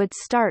Avery would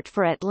start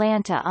for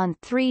Atlanta on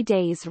 3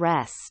 days'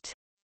 rest.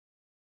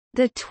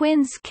 The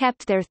Twins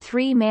kept their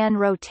 3-man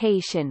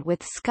rotation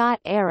with Scott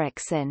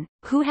Erickson,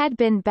 who had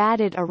been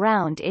batted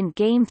around in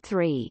Game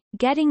 3,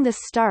 getting the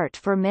start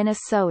for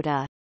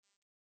Minnesota.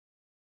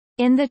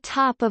 In the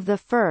top of the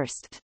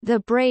first,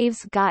 the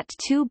Braves got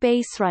 2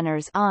 base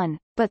runners on,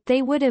 but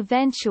they would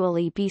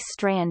eventually be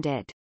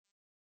stranded.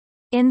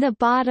 In the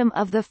bottom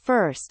of the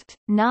first,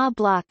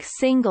 Knobloch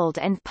singled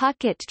and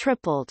Puckett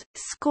tripled,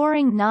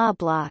 scoring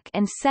Knobloch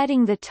and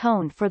setting the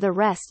tone for the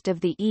rest of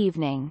the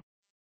evening.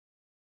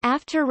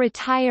 After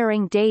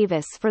retiring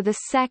Davis for the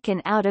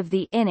second out of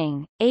the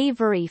inning,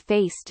 Avery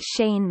faced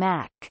Shane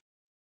Mack.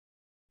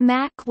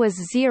 Mack was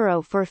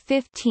 0 for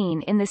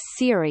 15 in the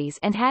series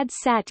and had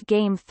sat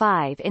Game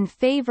 5 in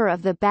favor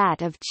of the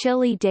bat of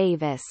Chili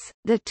Davis,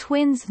 the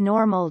Twins'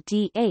 normal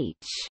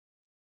DH.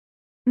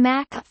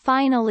 Mack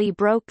finally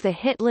broke the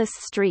hitless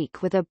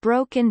streak with a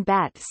broken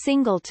bat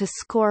single to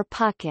score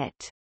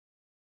Puckett.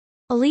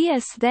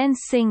 Elias then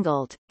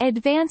singled,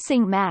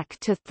 advancing Mack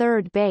to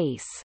third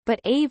base, but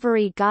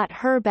Avery got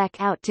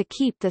Herbeck out to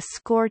keep the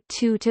score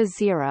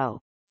 2-0.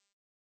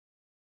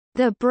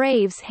 The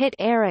Braves hit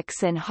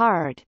Erickson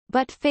hard,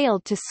 but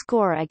failed to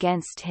score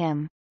against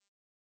him.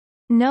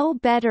 No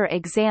better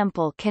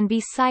example can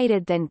be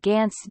cited than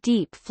Gant's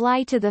deep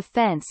fly to the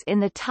fence in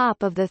the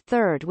top of the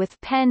third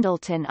with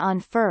Pendleton on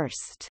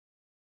first.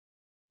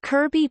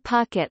 Kirby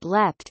Puckett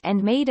leapt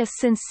and made a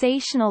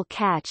sensational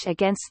catch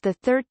against the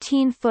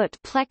 13-foot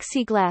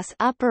plexiglass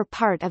upper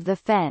part of the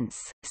fence,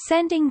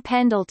 sending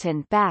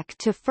Pendleton back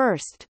to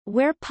first,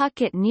 where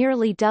Puckett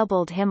nearly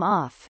doubled him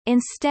off,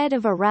 instead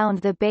of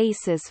around the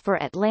bases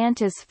for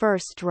Atlanta's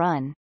first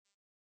run.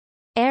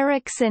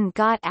 Erickson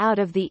got out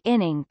of the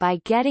inning by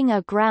getting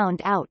a ground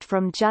out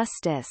from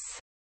Justice.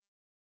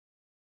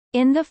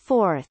 In the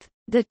fourth,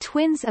 the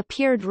Twins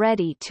appeared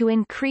ready to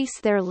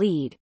increase their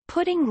lead,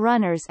 putting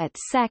runners at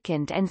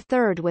second and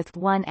third with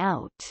 1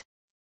 out.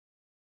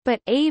 But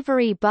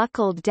Avery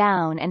buckled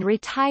down and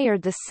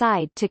retired the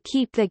side to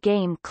keep the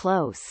game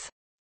close.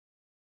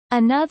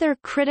 Another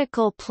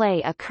critical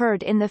play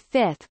occurred in the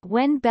fifth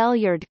when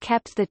Belliard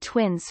kept the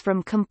Twins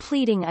from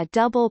completing a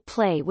double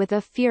play with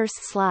a fierce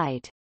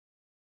slide.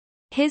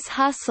 His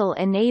hustle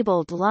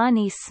enabled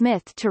Lonnie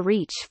Smith to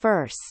reach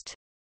first.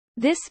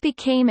 This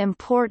became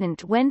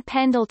important when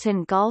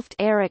Pendleton golfed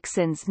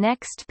Erickson's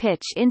next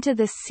pitch into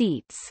the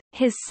seats,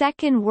 his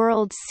second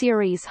World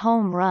Series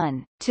home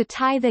run, to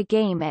tie the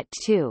game at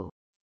 2.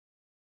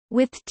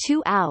 With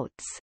 2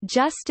 outs,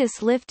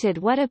 Justice lifted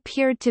what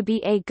appeared to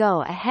be a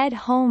go-ahead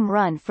home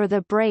run for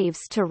the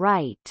Braves to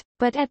right,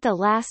 but at the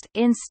last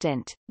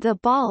instant, the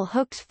ball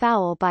hooked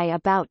foul by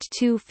about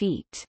 2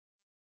 feet.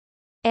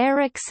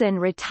 Erickson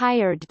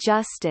retired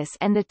Justice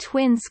and the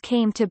Twins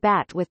came to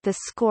bat with the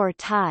score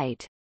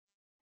tied.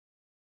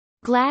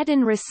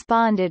 Gladden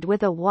responded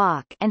with a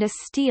walk and a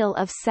steal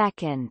of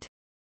second.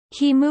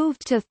 He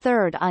moved to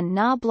third on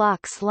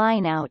Knobloch's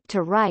lineout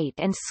to right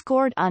and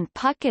scored on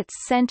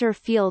Puckett's center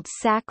field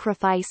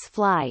sacrifice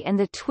fly, and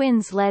the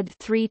Twins led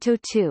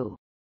 3-2.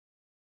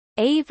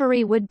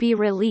 Avery would be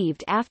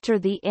relieved after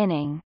the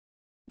inning.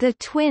 The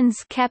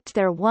Twins kept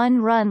their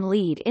 1-run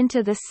lead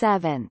into the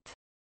seventh.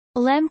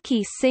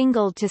 Lemke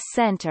singled to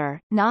center,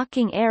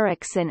 knocking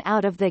Erickson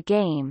out of the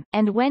game,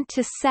 and went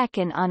to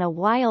second on a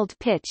wild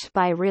pitch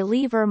by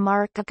reliever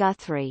Mark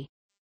Guthrie.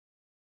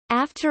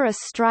 After a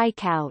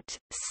strikeout,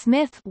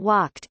 Smith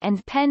walked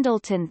and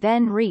Pendleton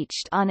then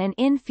reached on an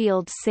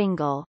infield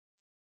single.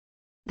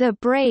 The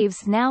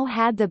Braves now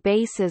had the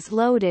bases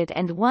loaded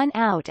and 1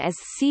 out as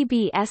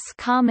CBS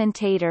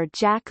commentator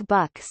Jack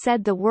Buck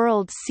said the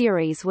World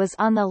Series was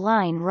on the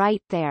line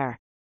right there.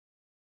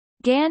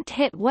 Gant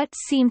hit what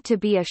seemed to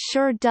be a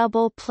sure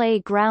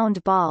double-play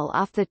ground ball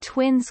off the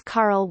Twins'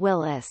 Carl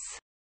Willis.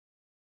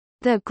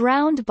 The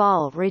ground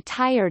ball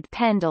retired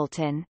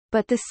Pendleton,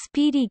 but the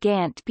speedy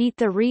Gant beat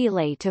the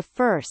relay to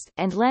first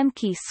and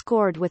Lemke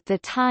scored with the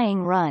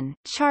tying run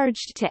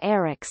charged to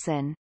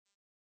Eriksson.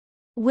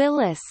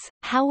 Willis,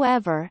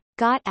 however,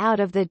 got out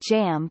of the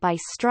jam by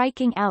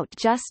striking out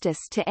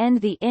Justice to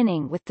end the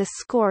inning with the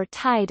score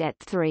tied at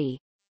 3.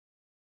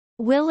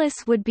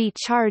 Willis would be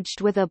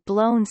charged with a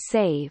blown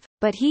save,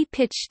 but he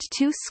pitched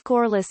 2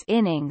 scoreless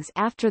innings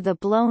after the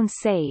blown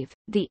save,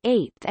 the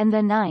 8th and the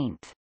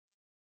 9th.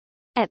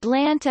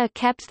 Atlanta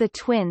kept the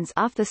Twins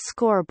off the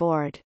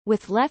scoreboard,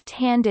 with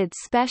left-handed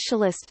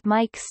specialist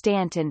Mike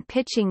Stanton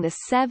pitching the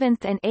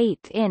 7th and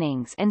 8th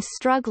innings and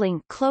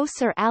struggling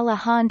closer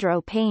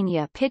Alejandro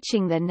Peña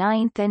pitching the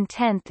 9th and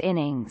 10th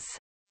innings.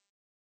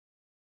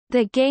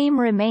 The game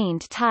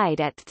remained tied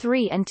at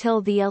 3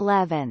 until the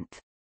 11th.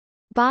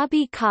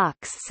 Bobby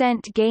Cox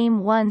sent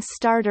Game 1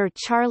 starter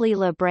Charlie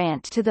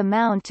LeBrant to the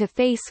mound to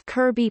face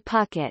Kirby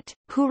Puckett,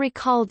 who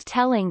recalled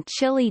telling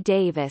Chili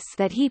Davis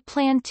that he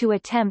planned to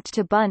attempt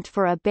to bunt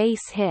for a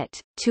base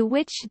hit, to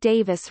which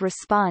Davis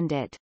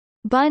responded,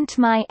 "Bunt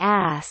my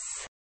ass.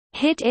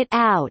 Hit it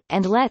out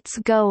and let's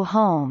go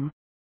home."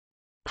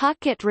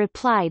 Puckett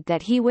replied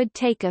that he would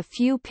take a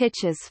few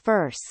pitches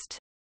first.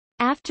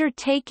 After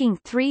taking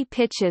 3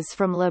 pitches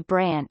from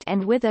LeBrant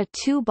and with a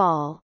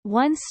 2-ball,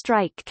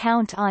 1-strike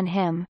count on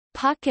him,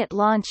 Puckett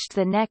launched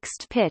the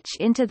next pitch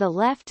into the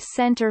left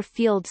center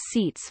field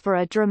seats for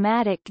a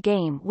dramatic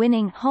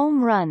game-winning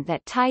home run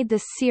that tied the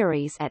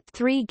series at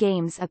 3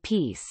 games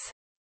apiece.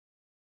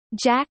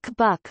 Jack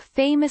Buck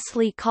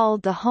famously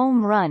called the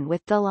home run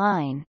with the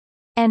line,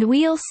 "And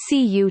we'll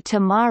see you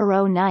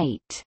tomorrow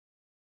night."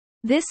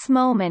 This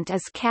moment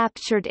is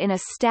captured in a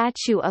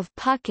statue of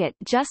Puckett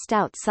just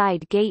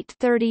outside Gate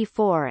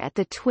 34 at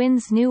the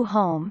Twins' new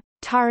home,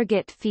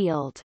 Target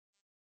Field.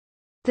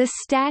 The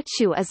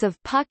statue is of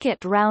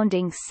Puckett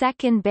rounding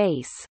second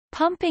base,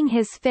 pumping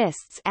his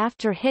fists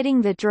after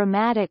hitting the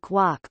dramatic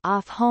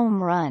walk-off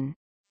home run.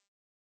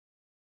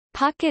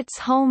 Puckett's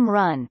home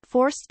run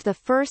forced the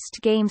first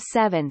Game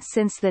 7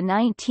 since the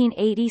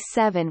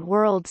 1987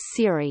 World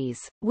Series,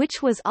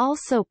 which was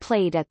also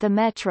played at the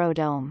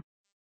Metrodome.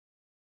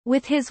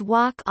 With his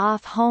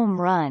walk-off home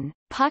run,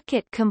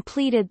 Puckett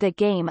completed the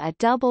game a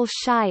double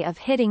shy of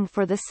hitting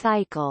for the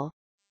cycle.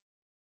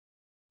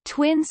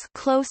 Twins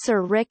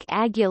closer Rick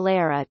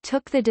Aguilera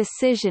took the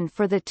decision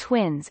for the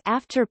Twins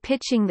after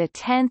pitching the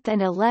 10th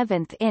and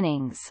 11th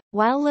innings,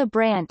 while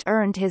LeBrant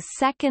earned his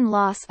second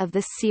loss of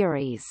the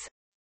series.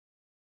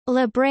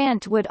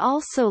 LeBrant would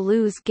also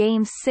lose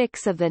Game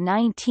 6 of the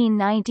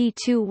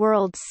 1992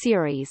 World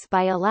Series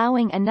by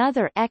allowing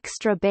another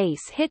extra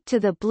base hit to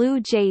the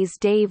Blue Jays'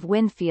 Dave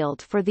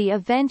Winfield for the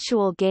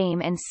eventual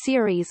game and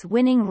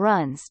series-winning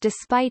runs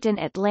despite an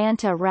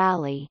Atlanta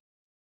rally.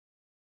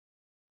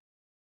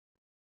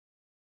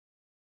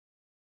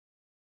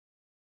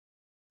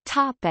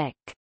 Topic: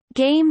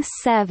 Game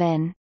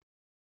 7.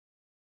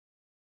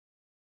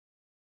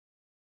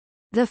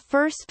 The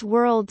first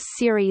World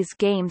Series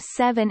Game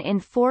 7 in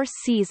 4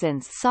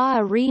 seasons saw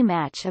a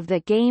rematch of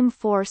the Game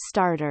 4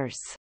 starters.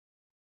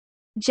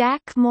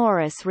 Jack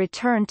Morris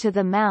returned to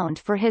the mound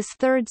for his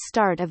third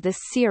start of the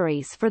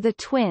series for the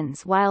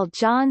Twins while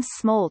John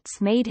Smoltz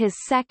made his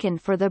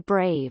second for the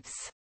Braves.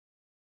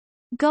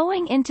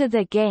 Going into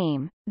the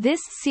game,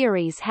 this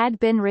series had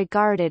been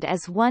regarded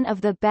as one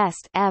of the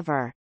best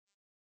ever.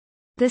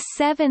 The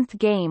 7th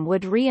game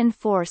would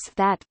reinforce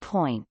that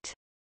point.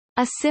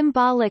 A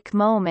symbolic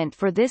moment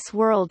for this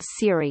World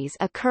Series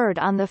occurred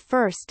on the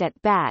first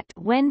at-bat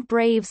when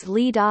Braves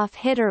leadoff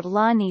hitter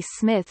Lonnie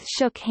Smith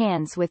shook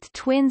hands with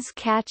Twins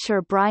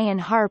catcher Brian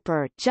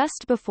Harper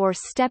just before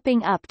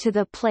stepping up to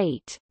the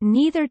plate.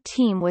 Neither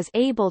team was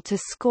able to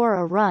score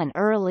a run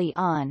early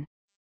on.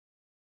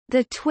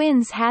 The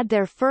Twins had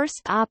their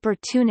first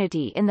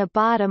opportunity in the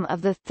bottom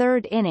of the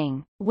 3rd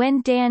inning,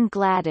 when Dan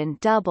Gladden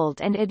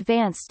doubled and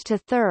advanced to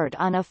third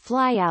on a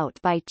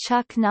flyout by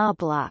Chuck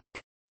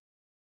Knobloch.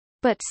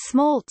 But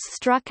Smoltz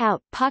struck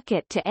out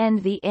Puckett to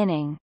end the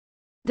inning.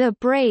 The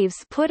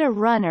Braves put a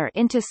runner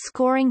into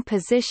scoring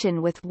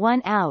position with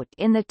 1 out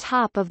in the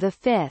top of the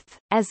 5th,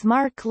 as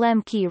Mark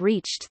Lemke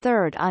reached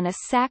third on a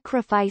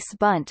sacrifice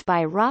bunt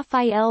by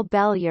Rafael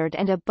Belliard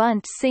and a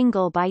bunt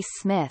single by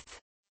Smith.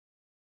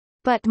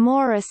 But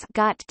Morris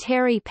got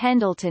Terry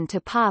Pendleton to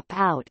pop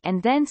out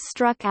and then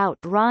struck out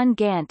Ron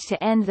Gant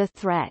to end the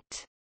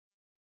threat.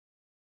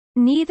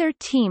 Neither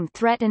team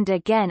threatened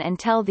again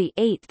until the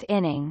 8th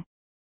inning.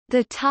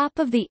 The top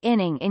of the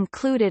inning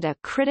included a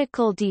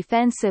critical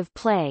defensive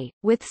play,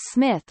 with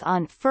Smith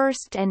on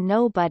first and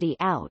nobody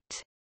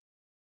out.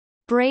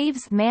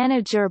 Braves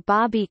manager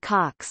Bobby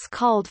Cox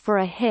called for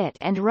a hit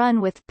and run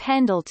with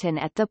Pendleton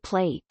at the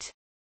plate.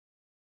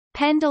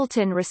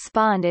 Pendleton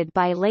responded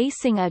by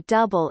lacing a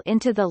double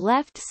into the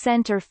left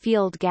center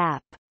field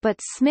gap, but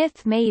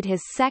Smith made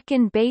his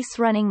second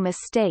base-running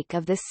mistake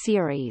of the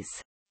series.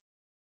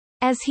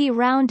 As he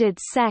rounded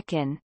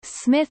second,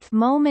 Smith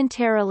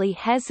momentarily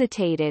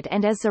hesitated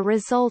and as a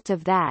result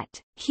of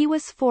that, he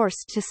was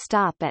forced to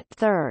stop at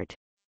third.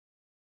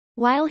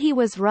 While he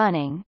was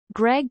running,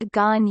 Greg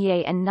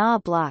Gagne and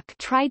Knobloch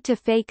tried to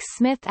fake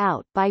Smith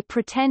out by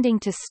pretending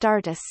to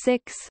start a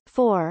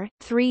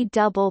 6-4-3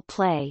 double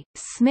play.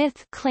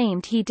 Smith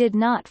claimed he did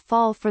not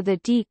fall for the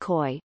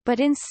decoy, but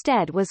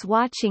instead was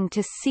watching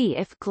to see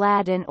if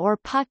Gladden or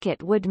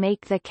Puckett would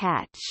make the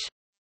catch.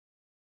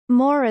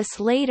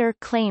 Morris later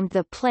claimed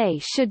the play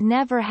should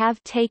never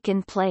have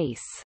taken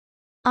place.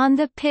 On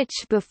the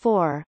pitch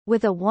before,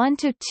 with a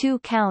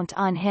 1-2 count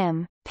on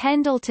him,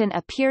 Pendleton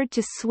appeared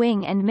to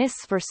swing and miss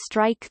for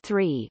strike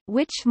 3,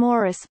 which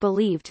Morris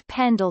believed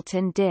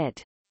Pendleton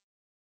did.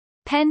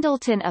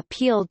 Pendleton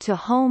appealed to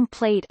home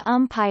plate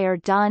umpire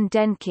Don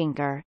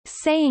Denkinger,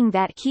 saying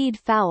that he'd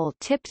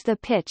foul-tipped the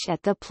pitch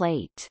at the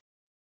plate.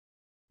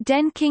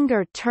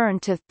 Denkinger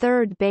turned to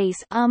third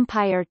base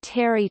umpire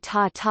Terry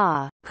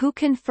Tata, who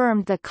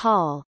confirmed the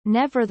call.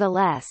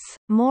 Nevertheless,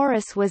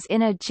 Morris was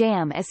in a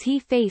jam as he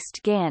faced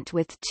Gant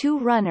with 2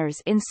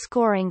 runners in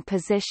scoring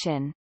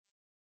position.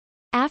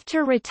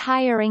 After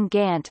retiring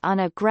Gant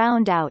on a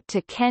groundout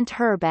to Kent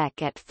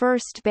Herbeck at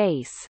first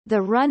base,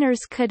 the runners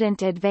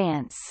couldn't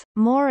advance.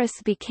 Morris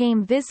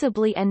became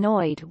visibly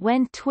annoyed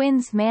when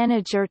Twins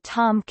manager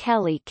Tom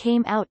Kelly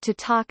came out to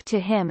talk to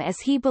him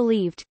as he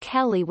believed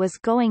Kelly was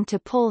going to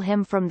pull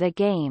him from the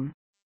game.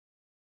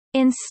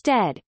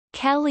 Instead,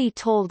 Kelly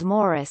told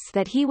Morris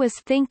that he was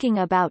thinking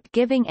about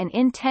giving an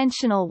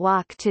intentional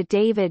walk to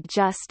David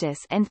Justice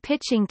and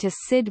pitching to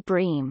Sid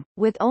Bream,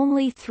 with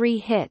only 3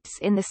 hits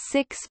in the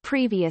 6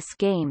 previous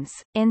games,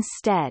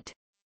 instead.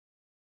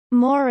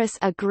 Morris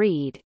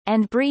agreed,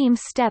 and Bream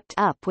stepped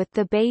up with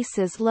the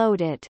bases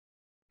loaded.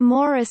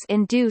 Morris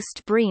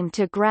induced Bream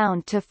to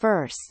ground to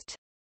first.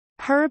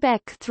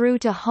 Herbeck threw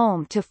to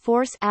home to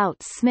force out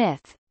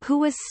Smith, who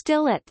was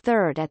still at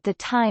third at the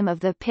time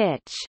of the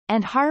pitch,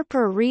 and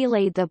Harper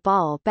relayed the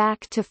ball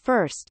back to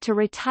first to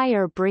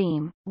retire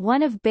Bream,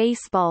 one of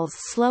baseball's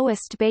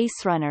slowest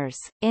baserunners,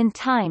 in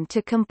time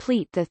to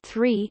complete the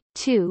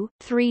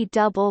 3-2-3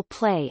 double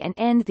play and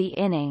end the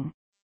inning.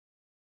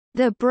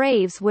 The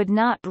Braves would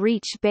not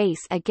reach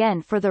base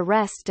again for the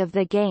rest of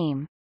the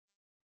game.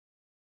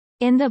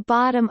 In the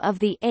bottom of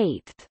the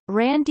 8th,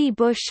 Randy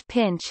Bush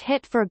pinch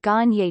hit for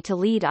Gagne to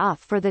lead off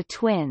for the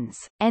Twins,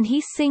 and he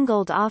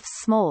singled off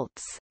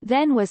Smoltz,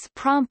 then was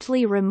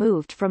promptly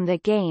removed from the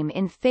game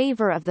in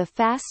favor of the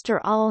faster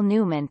Al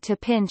Newman to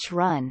pinch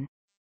run.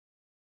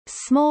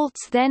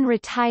 Smoltz then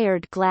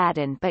retired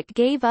Gladden but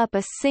gave up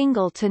a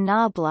single to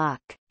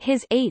Knobloch,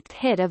 his 8th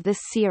hit of the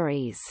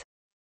series.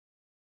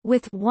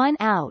 With 1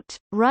 out,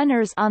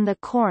 runners on the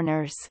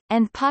corners,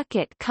 and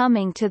Puckett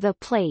coming to the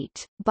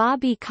plate,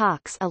 Bobby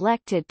Cox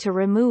elected to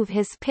remove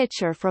his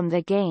pitcher from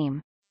the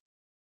game.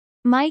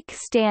 Mike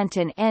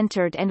Stanton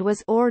entered and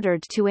was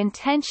ordered to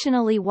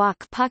intentionally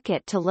walk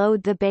Puckett to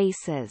load the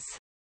bases.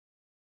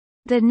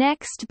 The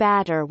next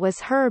batter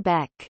was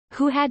Herbeck,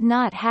 who had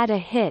not had a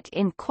hit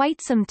in quite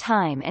some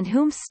time and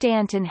whom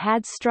Stanton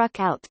had struck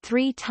out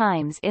 3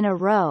 times in a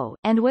row,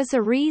 and was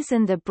a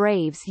reason the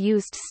Braves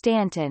used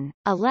Stanton,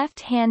 a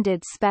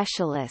left-handed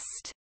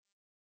specialist.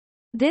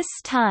 This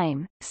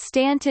time,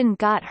 Stanton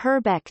got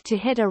Herbeck to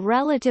hit a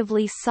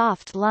relatively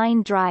soft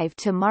line drive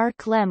to Mark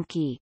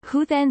Lemke,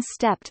 who then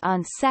stepped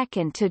on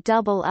second to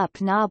double up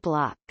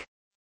Knobloch.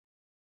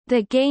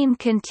 The game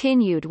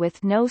continued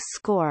with no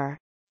score.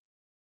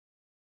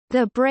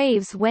 The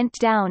Braves went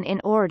down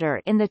in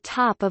order in the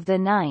top of the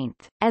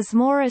 9th, as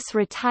Morris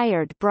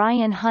retired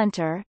Brian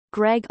Hunter,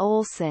 Greg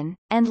Olson,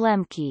 and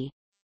Lemke.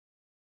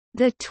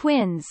 The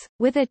Twins,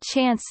 with a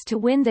chance to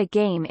win the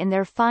game in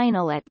their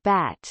final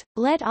at-bat,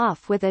 led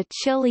off with a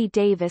Chili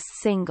Davis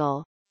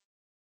single.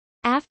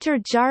 After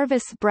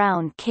Jarvis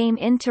Brown came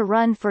in to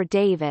run for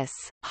Davis,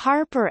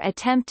 Harper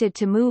attempted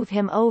to move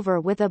him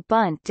over with a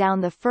bunt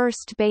down the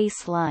first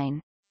baseline.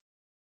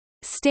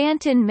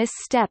 Stanton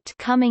misstepped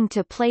coming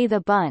to play the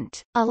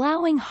bunt,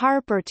 allowing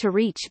Harper to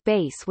reach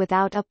base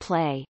without a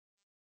play.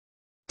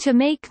 To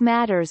make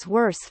matters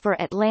worse for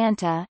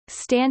Atlanta,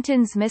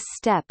 Stanton's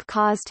misstep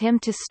caused him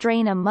to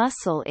strain a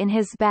muscle in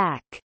his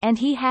back, and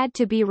he had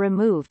to be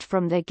removed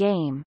from the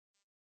game.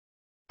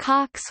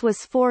 Cox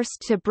was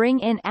forced to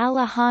bring in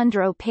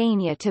Alejandro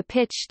Peña to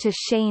pitch to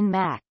Shane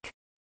Mack.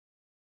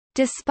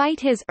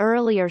 Despite his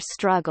earlier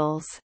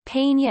struggles,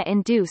 Peña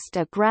induced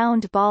a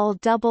ground ball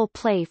double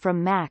play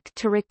from Mack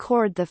to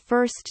record the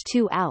first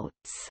 2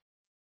 outs.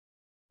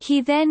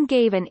 He then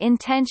gave an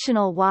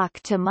intentional walk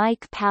to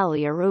Mike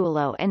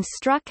Pagliarulo and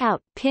struck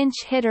out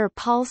pinch hitter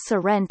Paul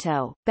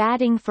Sorrento,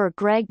 batting for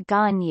Greg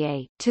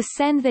Gagne, to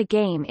send the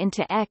game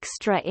into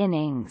extra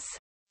innings.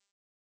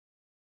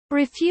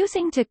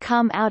 Refusing to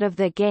come out of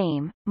the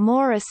game,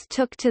 Morris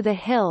took to the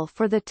hill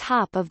for the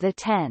top of the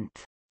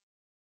 10th.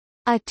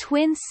 A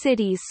Twin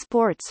Cities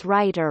sports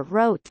writer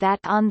wrote that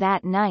on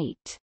that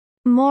night,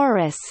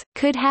 Morris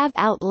could have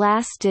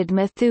outlasted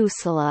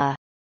Methuselah.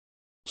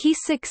 He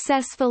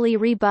successfully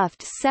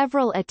rebuffed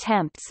several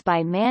attempts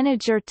by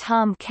manager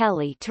Tom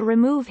Kelly to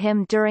remove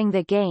him during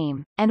the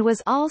game, and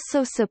was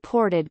also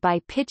supported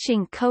by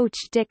pitching coach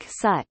Dick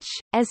Such,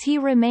 as he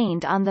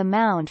remained on the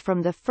mound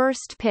from the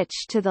first pitch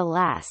to the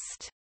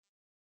last.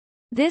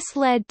 This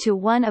led to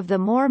one of the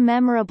more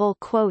memorable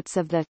quotes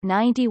of the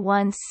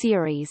 91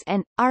 series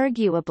and,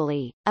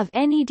 arguably, of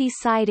any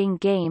deciding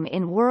game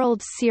in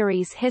World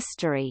Series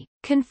history.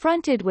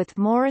 Confronted with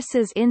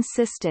Morris's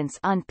insistence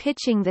on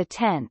pitching the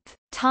 10th,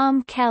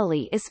 Tom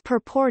Kelly is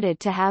purported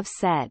to have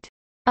said,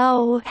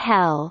 "Oh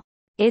hell.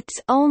 It's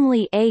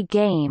only a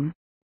game."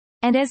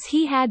 And as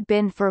he had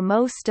been for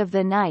most of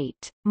the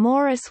night,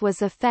 Morris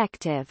was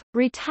effective,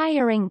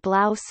 retiring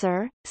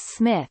Blauser,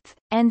 Smith,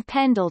 and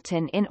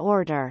Pendleton in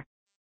order.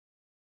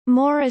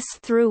 Morris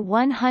threw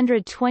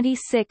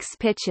 126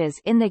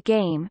 pitches in the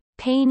game.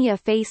 Peña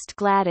faced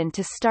Gladden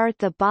to start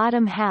the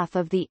bottom half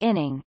of the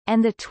inning,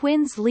 and the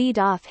Twins'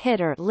 leadoff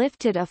hitter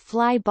lifted a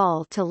fly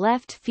ball to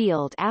left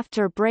field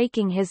after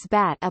breaking his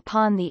bat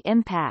upon the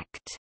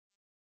impact.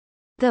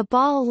 The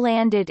ball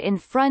landed in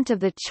front of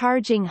the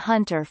charging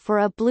Hunter for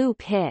a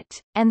bloop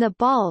hit, and the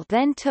ball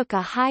then took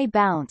a high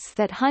bounce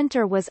that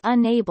Hunter was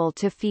unable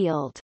to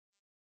field.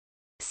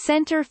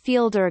 Center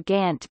fielder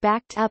Gant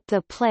backed up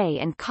the play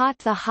and caught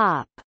the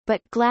hop,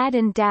 but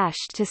Gladden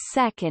dashed to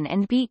second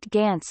and beat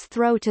Gant's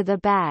throw to the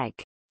bag.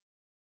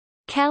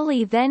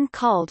 Kelly then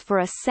called for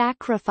a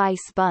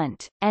sacrifice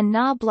bunt, and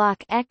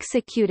Knobloch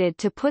executed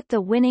to put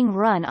the winning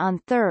run on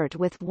third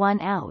with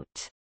one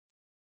out.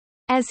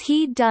 As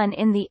he'd done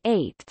in the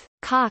 8th,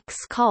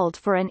 Cox called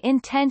for an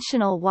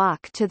intentional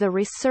walk to the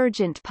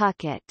resurgent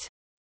Puckett.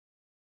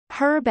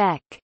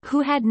 Herbeck,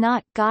 who had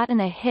not gotten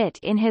a hit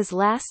in his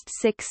last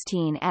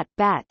 16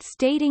 at-bats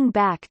dating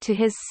back to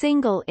his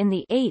single in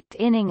the 8th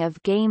inning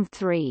of Game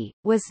 3,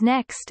 was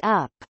next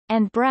up,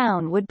 and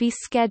Brown would be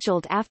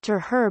scheduled after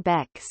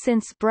Herbeck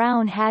since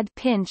Brown had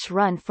pinch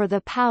run for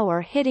the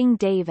power-hitting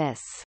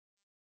Davis.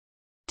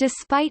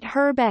 Despite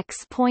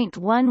Herbeck's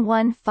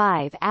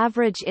 .115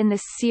 average in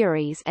the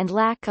series and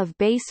lack of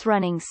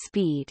base-running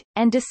speed,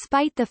 and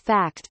despite the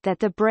fact that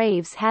the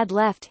Braves had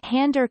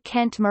left-hander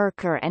Kent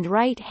Mercker and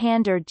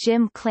right-hander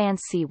Jim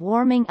Clancy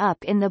warming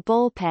up in the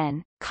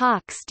bullpen,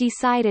 Cox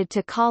decided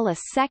to call a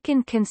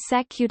second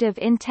consecutive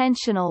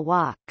intentional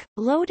walk,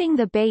 loading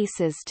the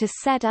bases to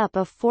set up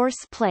a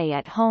force play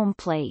at home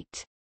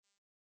plate.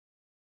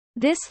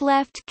 This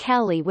left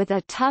Kelly with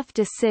a tough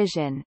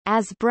decision,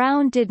 as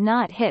Brown did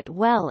not hit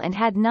well and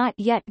had not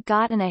yet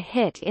gotten a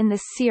hit in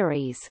the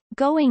series,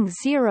 going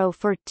 0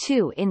 for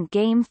 2 in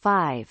Game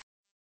 5.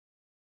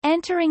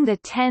 Entering the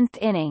 10th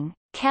inning,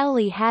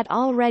 Kelly had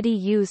already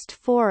used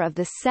 4 of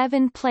the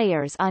 7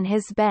 players on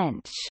his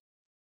bench.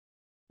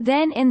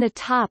 Then in the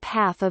top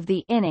half of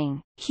the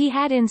inning, he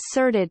had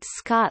inserted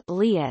Scott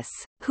Leas,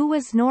 who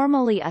was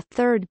normally a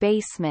third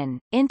baseman,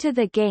 into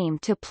the game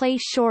to play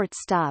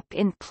shortstop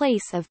in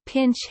place of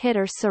pinch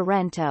hitter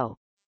Sorrento.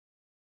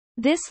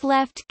 This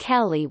left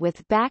Kelly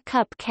with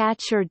backup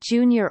catcher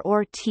Junior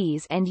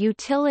Ortiz and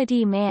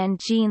utility man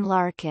Gene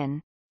Larkin.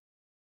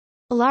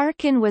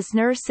 Larkin was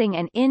nursing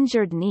an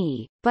injured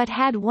knee, but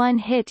had one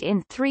hit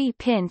in 3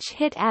 pinch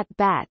hit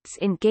at-bats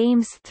in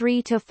Games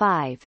 3 to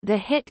 5, the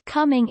hit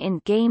coming in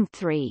Game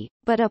 3,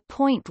 but a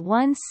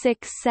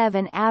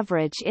 .167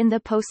 average in the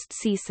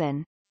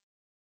postseason.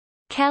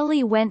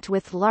 Kelly went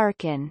with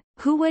Larkin,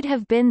 who would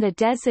have been the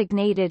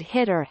designated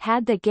hitter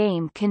had the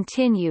game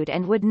continued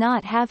and would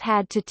not have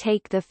had to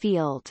take the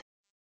field.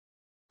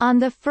 On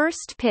the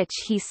first pitch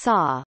he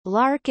saw,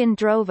 Larkin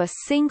drove a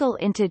single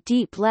into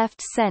deep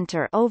left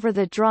center over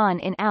the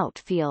drawn-in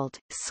outfield,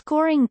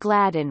 scoring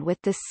Gladden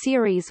with the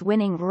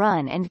series-winning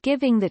run and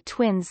giving the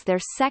Twins their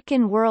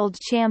second World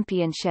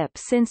Championship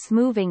since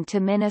moving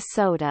to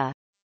Minnesota.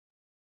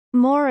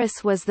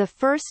 Morris was the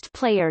first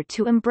player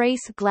to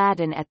embrace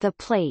Gladden at the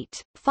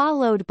plate,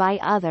 followed by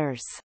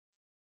others.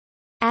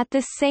 At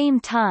the same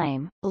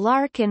time,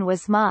 Larkin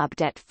was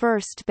mobbed at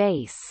first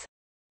base.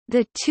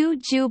 The two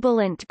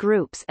jubilant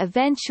groups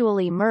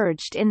eventually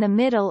merged in the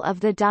middle of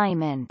the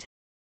diamond.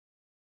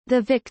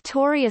 The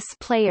victorious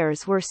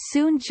players were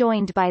soon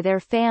joined by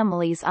their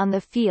families on the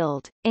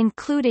field,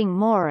 including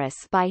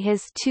Morris by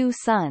his 2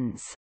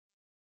 sons.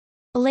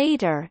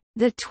 Later,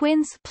 the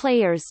Twins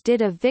players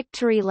did a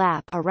victory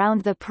lap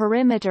around the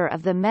perimeter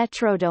of the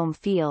Metrodome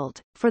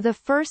field. For the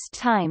first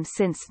time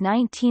since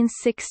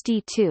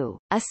 1962,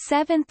 a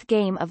 7th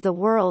game of the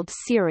World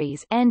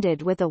Series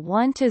ended with a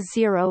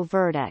 1-0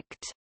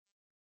 verdict.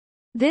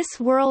 This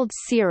World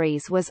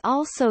Series was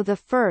also the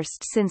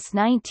first since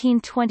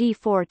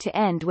 1924 to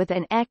end with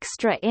an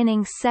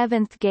extra-inning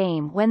 7th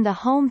game when the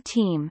home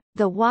team,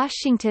 the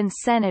Washington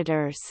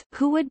Senators,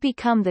 who would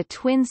become the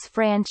Twins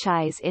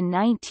franchise in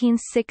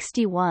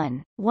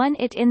 1961, won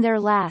it in their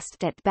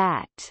last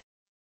at-bat.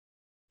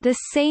 The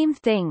same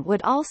thing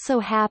would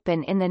also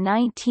happen in the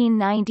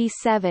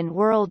 1997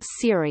 World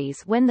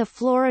Series when the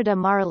Florida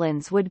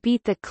Marlins would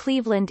beat the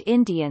Cleveland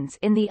Indians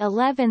in the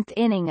 11th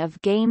inning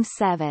of Game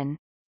 7.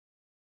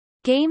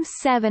 Game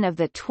 7 of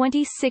the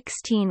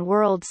 2016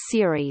 World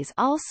Series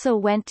also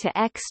went to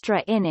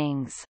extra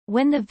innings,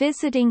 when the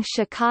visiting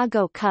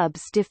Chicago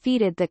Cubs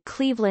defeated the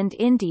Cleveland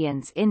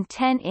Indians in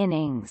 10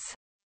 innings.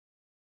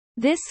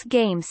 This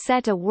game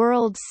set a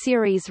World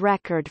Series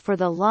record for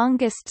the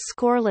longest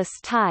scoreless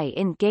tie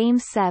in Game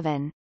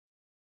 7.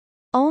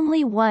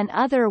 Only one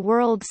other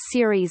World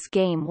Series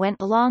game went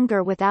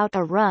longer without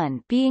a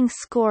run being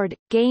scored.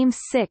 Game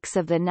 6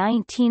 of the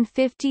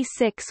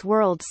 1956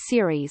 World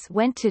Series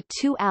went to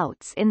 2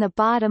 outs in the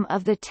bottom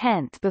of the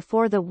 10th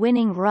before the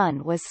winning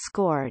run was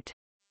scored.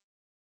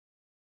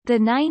 The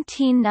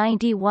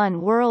 1991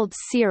 World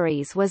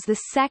Series was the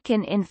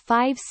second in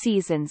 5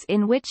 seasons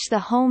in which the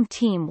home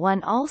team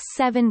won all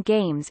 7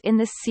 games in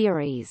the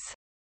series.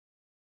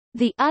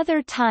 The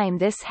other time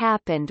this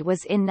happened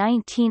was in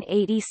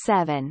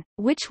 1987,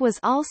 which was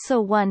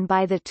also won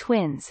by the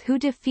Twins, who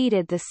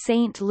defeated the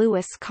St.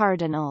 Louis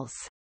Cardinals.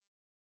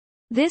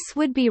 This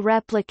would be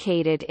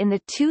replicated in the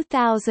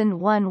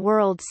 2001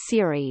 World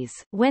Series,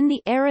 when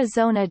the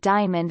Arizona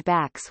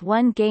Diamondbacks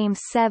won Game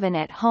 7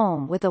 at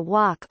home with a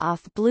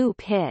walk-off bloop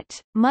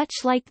hit,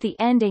 much like the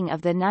ending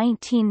of the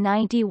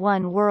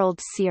 1991 World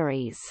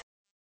Series.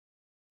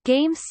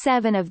 Game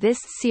 7 of this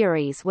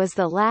series was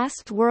the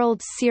last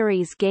World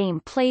Series game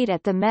played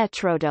at the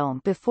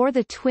Metrodome before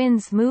the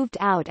Twins moved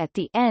out at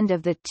the end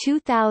of the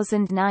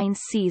 2009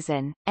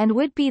 season, and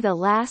would be the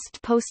last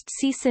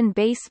postseason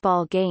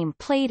baseball game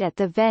played at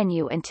the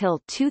venue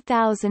until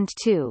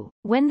 2002,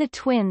 when the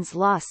Twins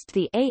lost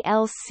the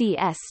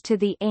ALCS to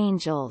the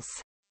Angels.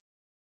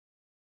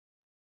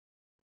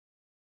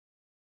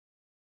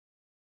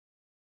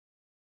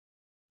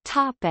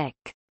 Topic: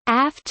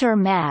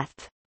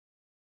 Aftermath.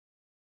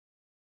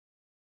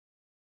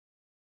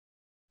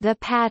 The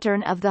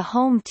pattern of the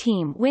home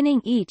team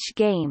winning each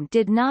game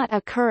did not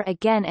occur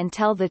again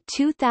until the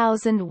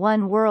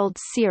 2001 World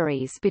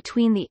Series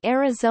between the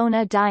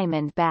Arizona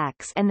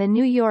Diamondbacks and the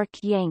New York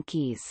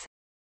Yankees.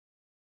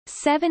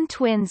 7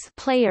 Twins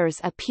players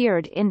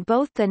appeared in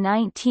both the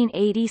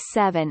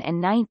 1987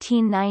 and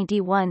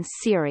 1991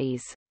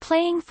 series,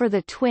 playing for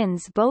the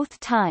Twins both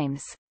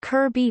times: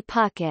 Kirby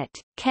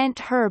Puckett, Kent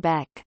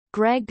Hrbek,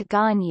 Greg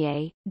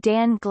Gagne,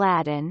 Dan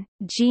Gladden,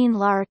 Gene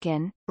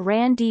Larkin,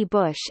 Randy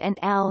Bush and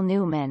Al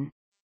Newman.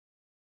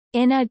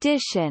 In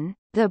addition,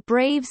 the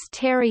Braves'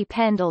 Terry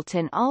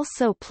Pendleton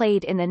also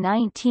played in the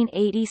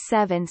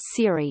 1987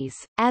 series,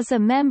 as a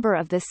member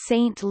of the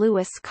St.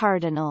 Louis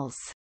Cardinals.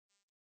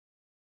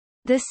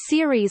 The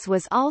series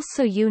was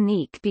also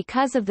unique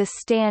because of the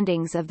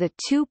standings of the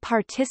 2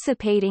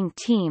 participating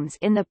teams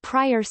in the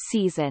prior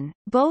season.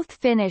 Both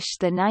finished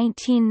the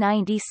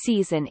 1990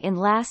 season in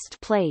last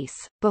place.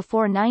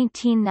 Before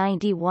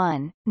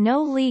 1991,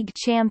 no league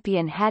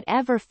champion had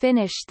ever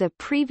finished the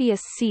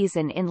previous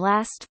season in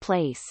last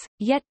place,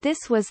 yet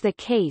this was the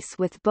case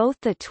with both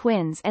the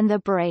Twins and the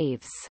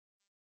Braves.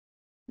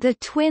 The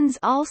Twins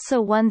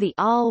also won the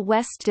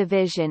All-West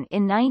Division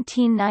in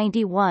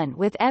 1991,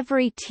 with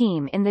every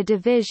team in the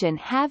division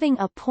having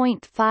a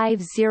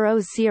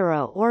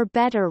 .500 or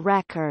better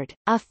record,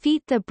 a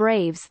feat the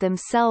Braves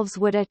themselves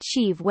would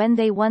achieve when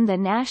they won the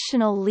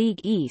National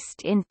League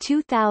East in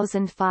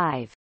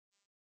 2005.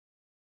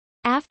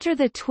 After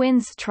the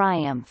Twins'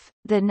 triumph,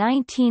 the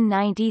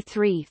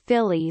 1993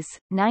 Phillies,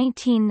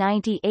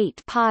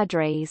 1998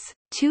 Padres,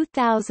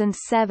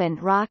 2007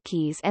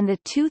 Rockies and the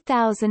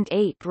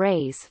 2008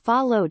 Rays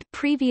followed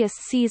previous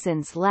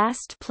seasons'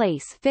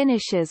 last-place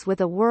finishes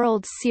with a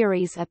World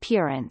Series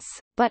appearance,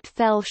 but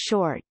fell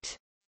short.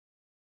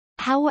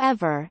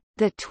 However,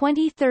 the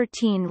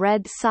 2013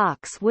 Red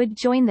Sox would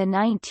join the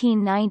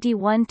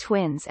 1991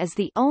 Twins as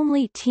the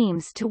only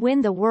teams to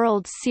win the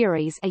World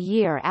Series a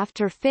year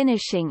after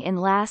finishing in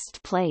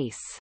last place.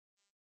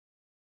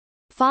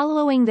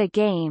 Following the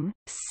game,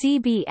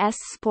 CBS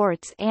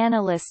Sports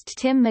analyst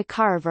Tim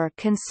McCarver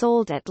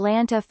consoled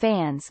Atlanta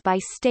fans by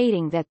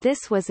stating that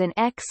this was an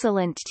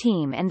excellent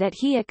team and that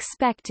he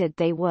expected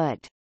they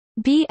would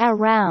be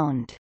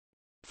around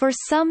for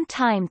some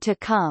time to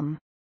come.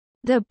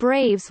 The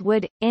Braves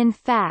would, in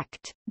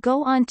fact,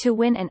 go on to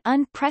win an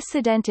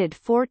unprecedented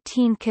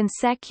 14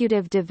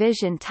 consecutive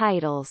division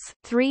titles,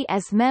 3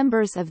 as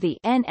members of the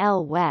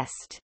NL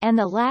West, and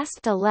the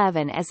last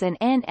 11 as an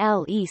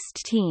NL East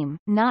team,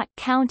 not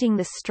counting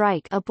the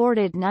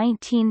strike-aborted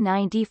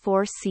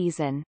 1994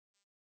 season.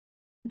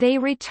 They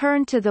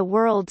returned to the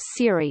World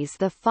Series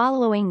the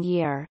following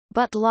year,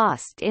 but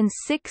lost in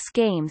 6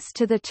 games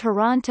to the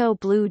Toronto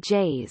Blue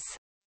Jays.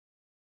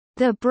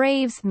 The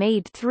Braves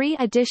made 3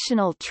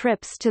 additional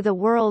trips to the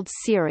World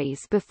Series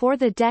before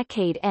the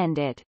decade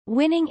ended,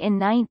 winning in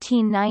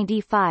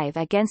 1995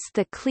 against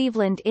the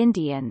Cleveland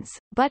Indians,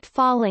 but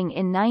falling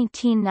in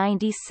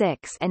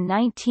 1996 and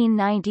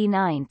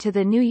 1999 to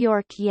the New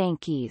York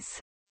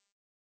Yankees.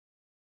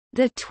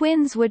 The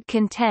Twins would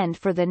contend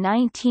for the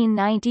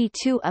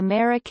 1992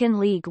 American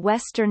League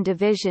Western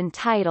Division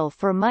title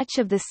for much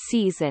of the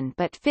season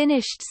but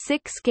finished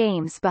 6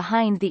 games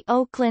behind the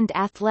Oakland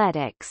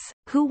Athletics,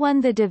 who won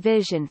the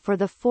division for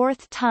the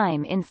 4th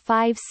time in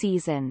 5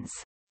 seasons.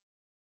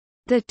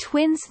 The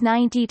Twins'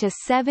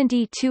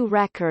 90-72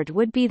 record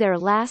would be their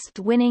last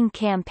winning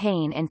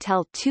campaign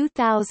until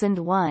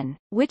 2001,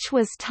 which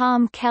was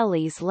Tom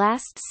Kelly's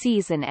last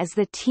season as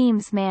the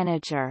team's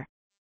manager.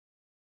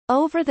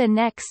 Over the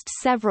next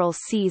several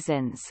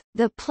seasons,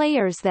 the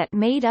players that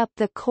made up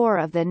the core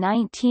of the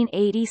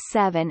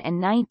 1987 and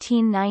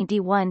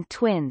 1991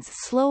 Twins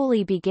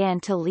slowly began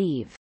to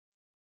leave.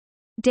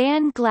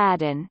 Dan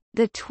Gladden,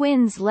 the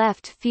Twins'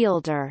 left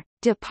fielder,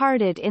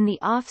 departed in the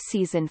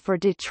offseason for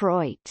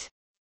Detroit.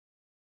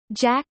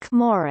 Jack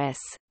Morris,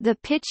 the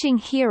pitching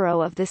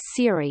hero of the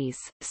series,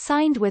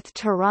 signed with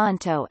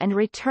Toronto and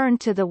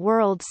returned to the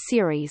World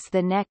Series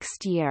the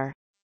next year.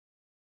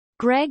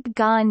 Greg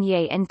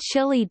Gagne and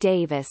Chili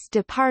Davis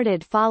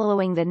departed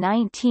following the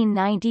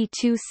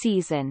 1992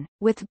 season,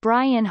 with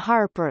Brian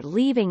Harper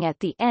leaving at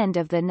the end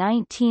of the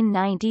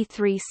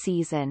 1993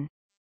 season.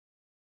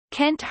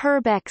 Kent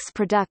Herbeck's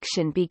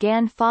production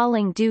began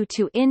falling due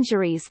to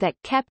injuries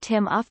that kept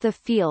him off the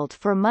field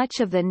for much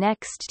of the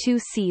next two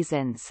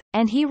seasons,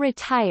 and he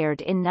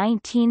retired in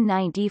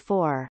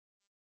 1994.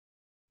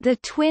 The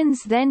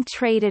Twins then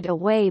traded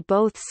away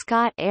both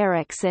Scott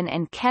Erickson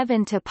and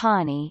Kevin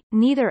Tapani,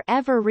 neither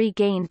ever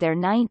regained their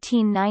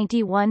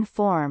 1991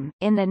 form,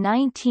 in the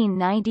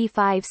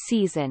 1995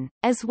 season,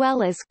 as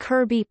well as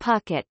Kirby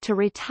Puckett to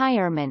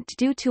retirement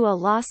due to a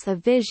loss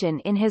of vision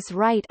in his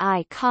right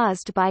eye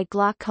caused by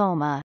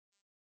glaucoma.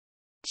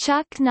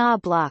 Chuck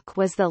Knobloch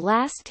was the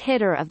last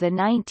hitter of the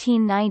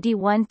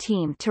 1991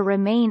 team to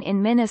remain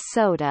in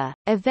Minnesota,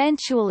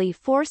 eventually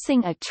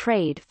forcing a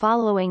trade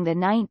following the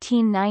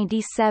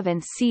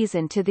 1997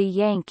 season to the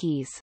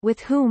Yankees, with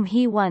whom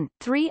he won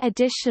 3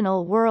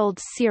 additional World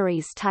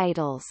Series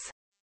titles.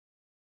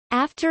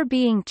 After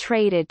being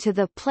traded to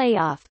the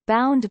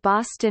playoff-bound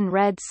Boston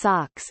Red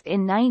Sox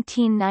in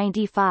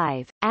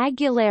 1995,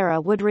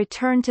 Aguilera would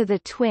return to the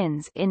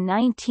Twins in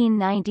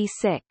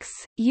 1996,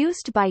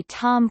 used by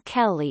Tom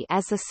Kelly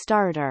as a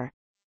starter.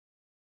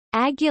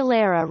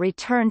 Aguilera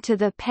returned to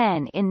the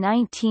pen in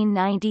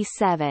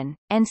 1997,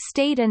 and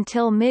stayed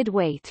until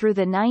midway through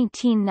the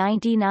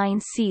 1999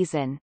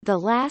 season, the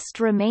last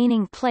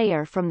remaining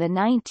player from the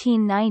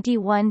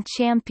 1991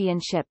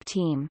 championship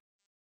team.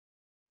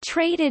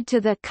 Traded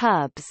to the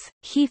Cubs,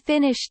 he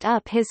finished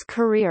up his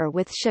career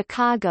with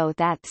Chicago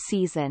that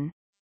season.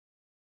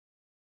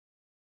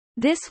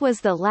 This was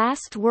the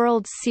last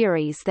World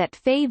Series that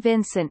Fay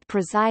Vincent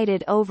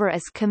presided over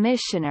as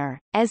commissioner,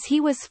 as he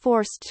was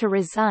forced to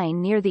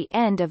resign near the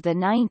end of the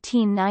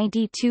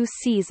 1992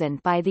 season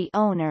by the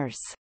owners.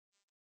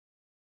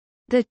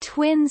 The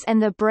Twins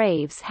and the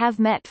Braves have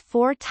met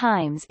 4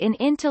 times in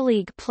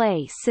interleague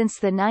play since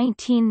the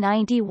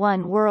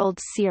 1991 World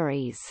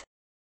Series.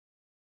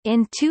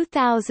 In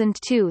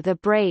 2002 the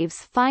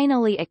Braves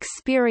finally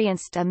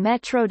experienced a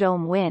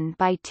Metrodome win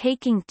by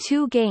taking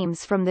 2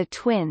 games from the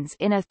Twins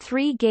in a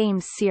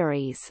 3-game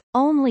series,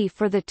 only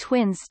for the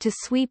Twins to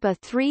sweep a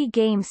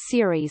 3-game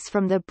series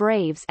from the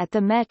Braves at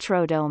the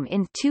Metrodome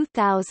in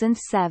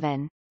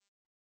 2007.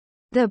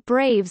 The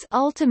Braves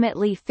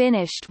ultimately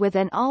finished with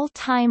an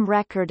all-time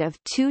record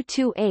of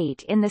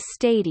 2-8 in the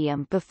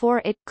stadium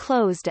before it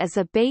closed as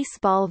a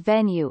baseball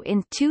venue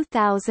in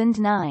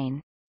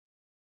 2009.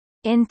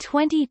 In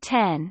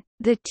 2010,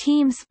 the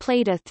teams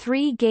played a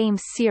 3-game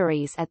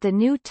series at the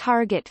new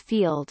Target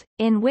Field,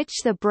 in which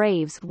the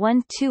Braves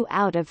won 2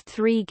 out of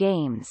 3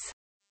 games.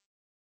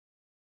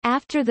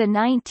 After the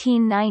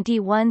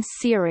 1991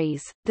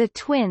 series, the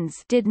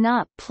Twins did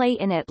not play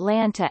in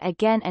Atlanta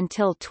again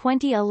until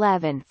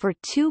 2011 for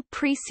 2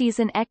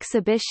 preseason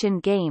exhibition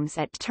games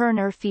at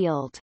Turner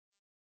Field.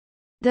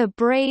 The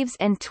Braves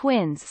and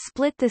Twins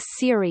split the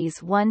series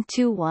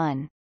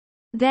 1-1.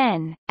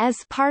 Then,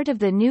 as part of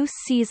the new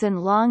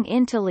season-long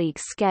interleague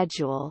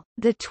schedule,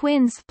 the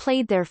Twins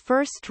played their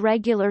first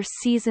regular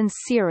season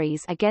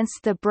series against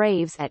the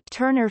Braves at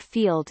Turner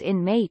Field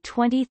in May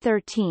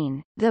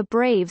 2013. The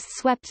Braves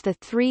swept the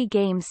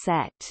 3-game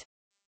set.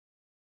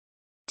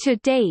 To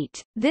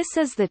date, this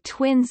is the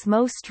Twins'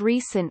 most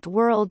recent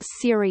World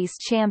Series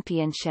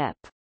championship.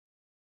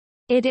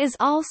 It is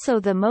also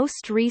the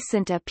most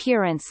recent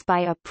appearance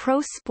by a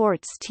pro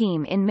sports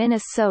team in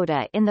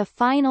Minnesota in the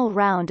final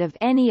round of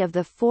any of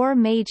the 4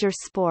 major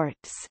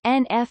sports: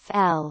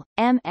 NFL,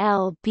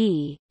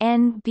 MLB,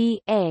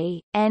 NBA,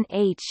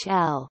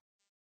 NHL.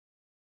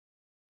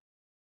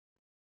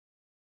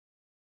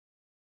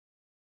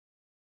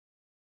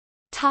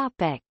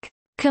 Topic: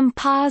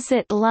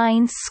 Composite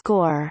line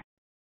score.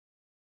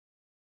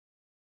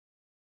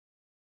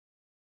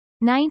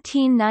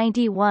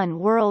 1991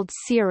 World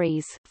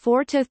Series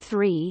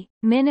 4-3,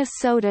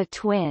 Minnesota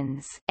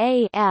Twins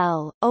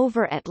AL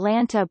over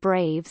Atlanta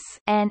Braves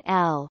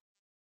NL.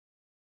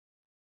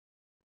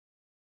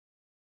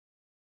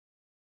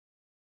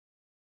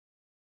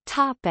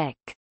 Topic: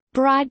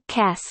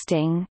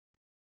 Broadcasting.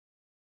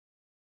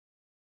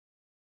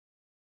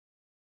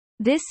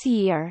 This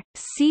year,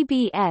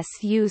 CBS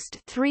used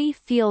 3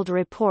 field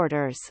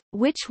reporters,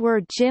 which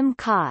were Jim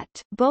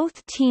Cott,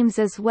 both teams,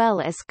 as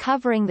well as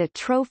covering the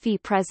trophy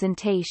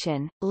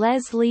presentation,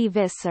 Leslie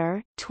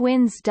Visser,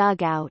 Twins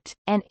dugout,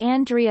 and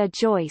Andrea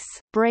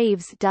Joyce,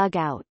 Braves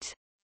dugout.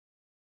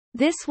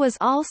 This was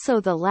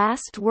also the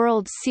last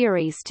World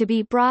Series to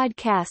be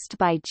broadcast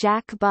by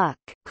Jack Buck,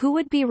 who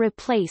would be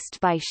replaced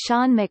by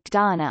Sean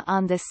McDonough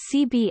on the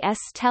CBS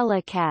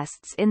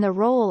telecasts in the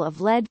role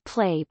of lead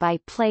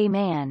play-by-play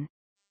man.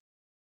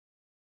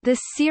 The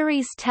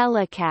series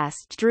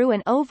telecast drew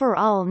an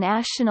overall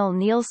national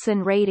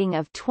Nielsen rating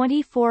of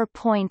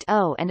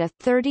 24.0 and a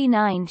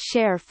 39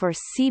 share for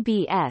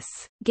CBS.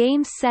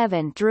 Game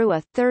 7 drew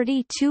a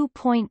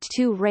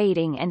 32.2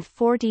 rating and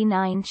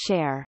 49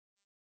 share.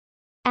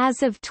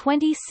 As of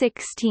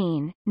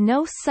 2016,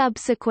 no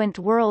subsequent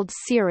World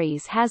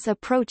Series has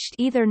approached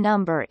either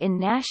number in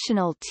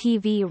national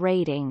TV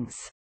ratings.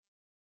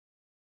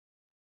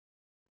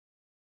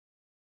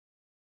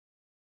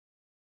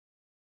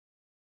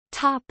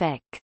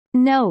 Topic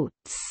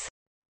Notes.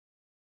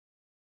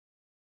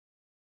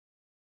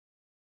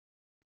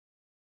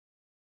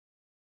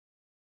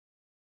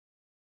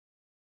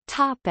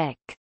 Topic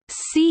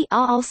See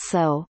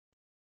also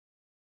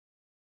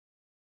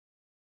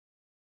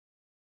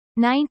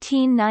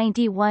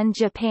 1991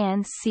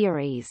 Japan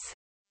Series.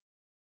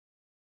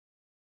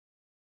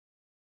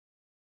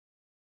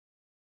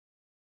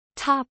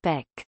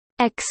 Topic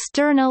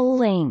External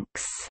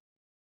links.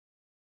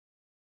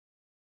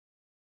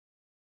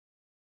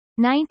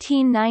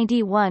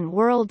 1991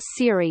 World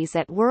Series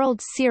at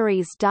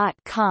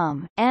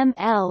worldseries.com,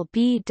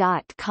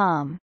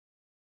 MLB.com.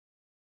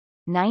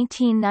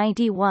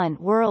 1991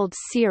 World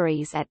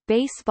Series at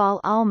Baseball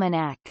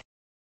Almanac.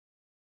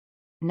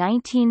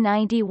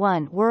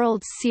 1991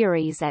 World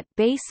Series at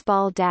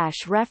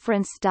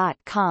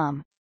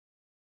baseball-reference.com.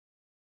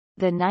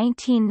 The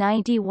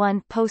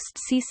 1991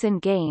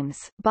 postseason games,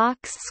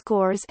 box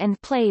scores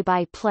and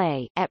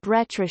play-by-play at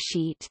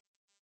Retrosheet.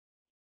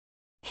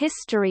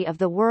 History of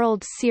the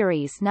World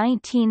Series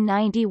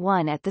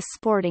 1991 at the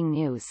Sporting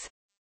News.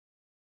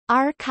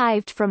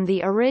 Archived from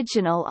the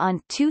original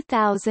on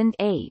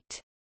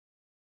 2008.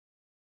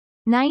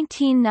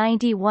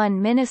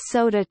 1991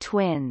 Minnesota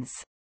Twins.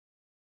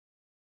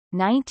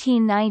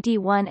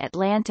 1991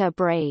 Atlanta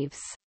Braves.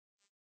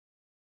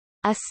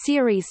 A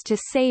Series to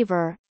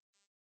Savor.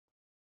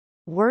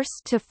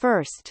 Worst to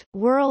First,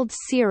 World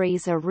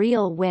Series a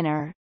real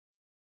winner.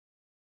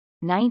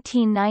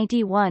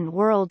 1991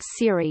 World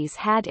Series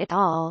had it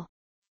all.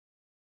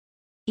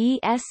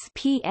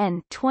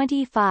 ESPN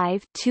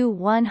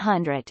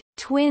 25-100,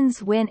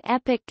 Twins win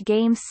epic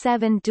Game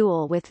 7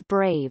 duel with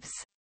Braves.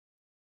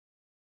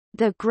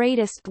 The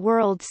greatest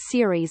World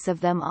Series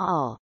of them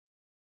all.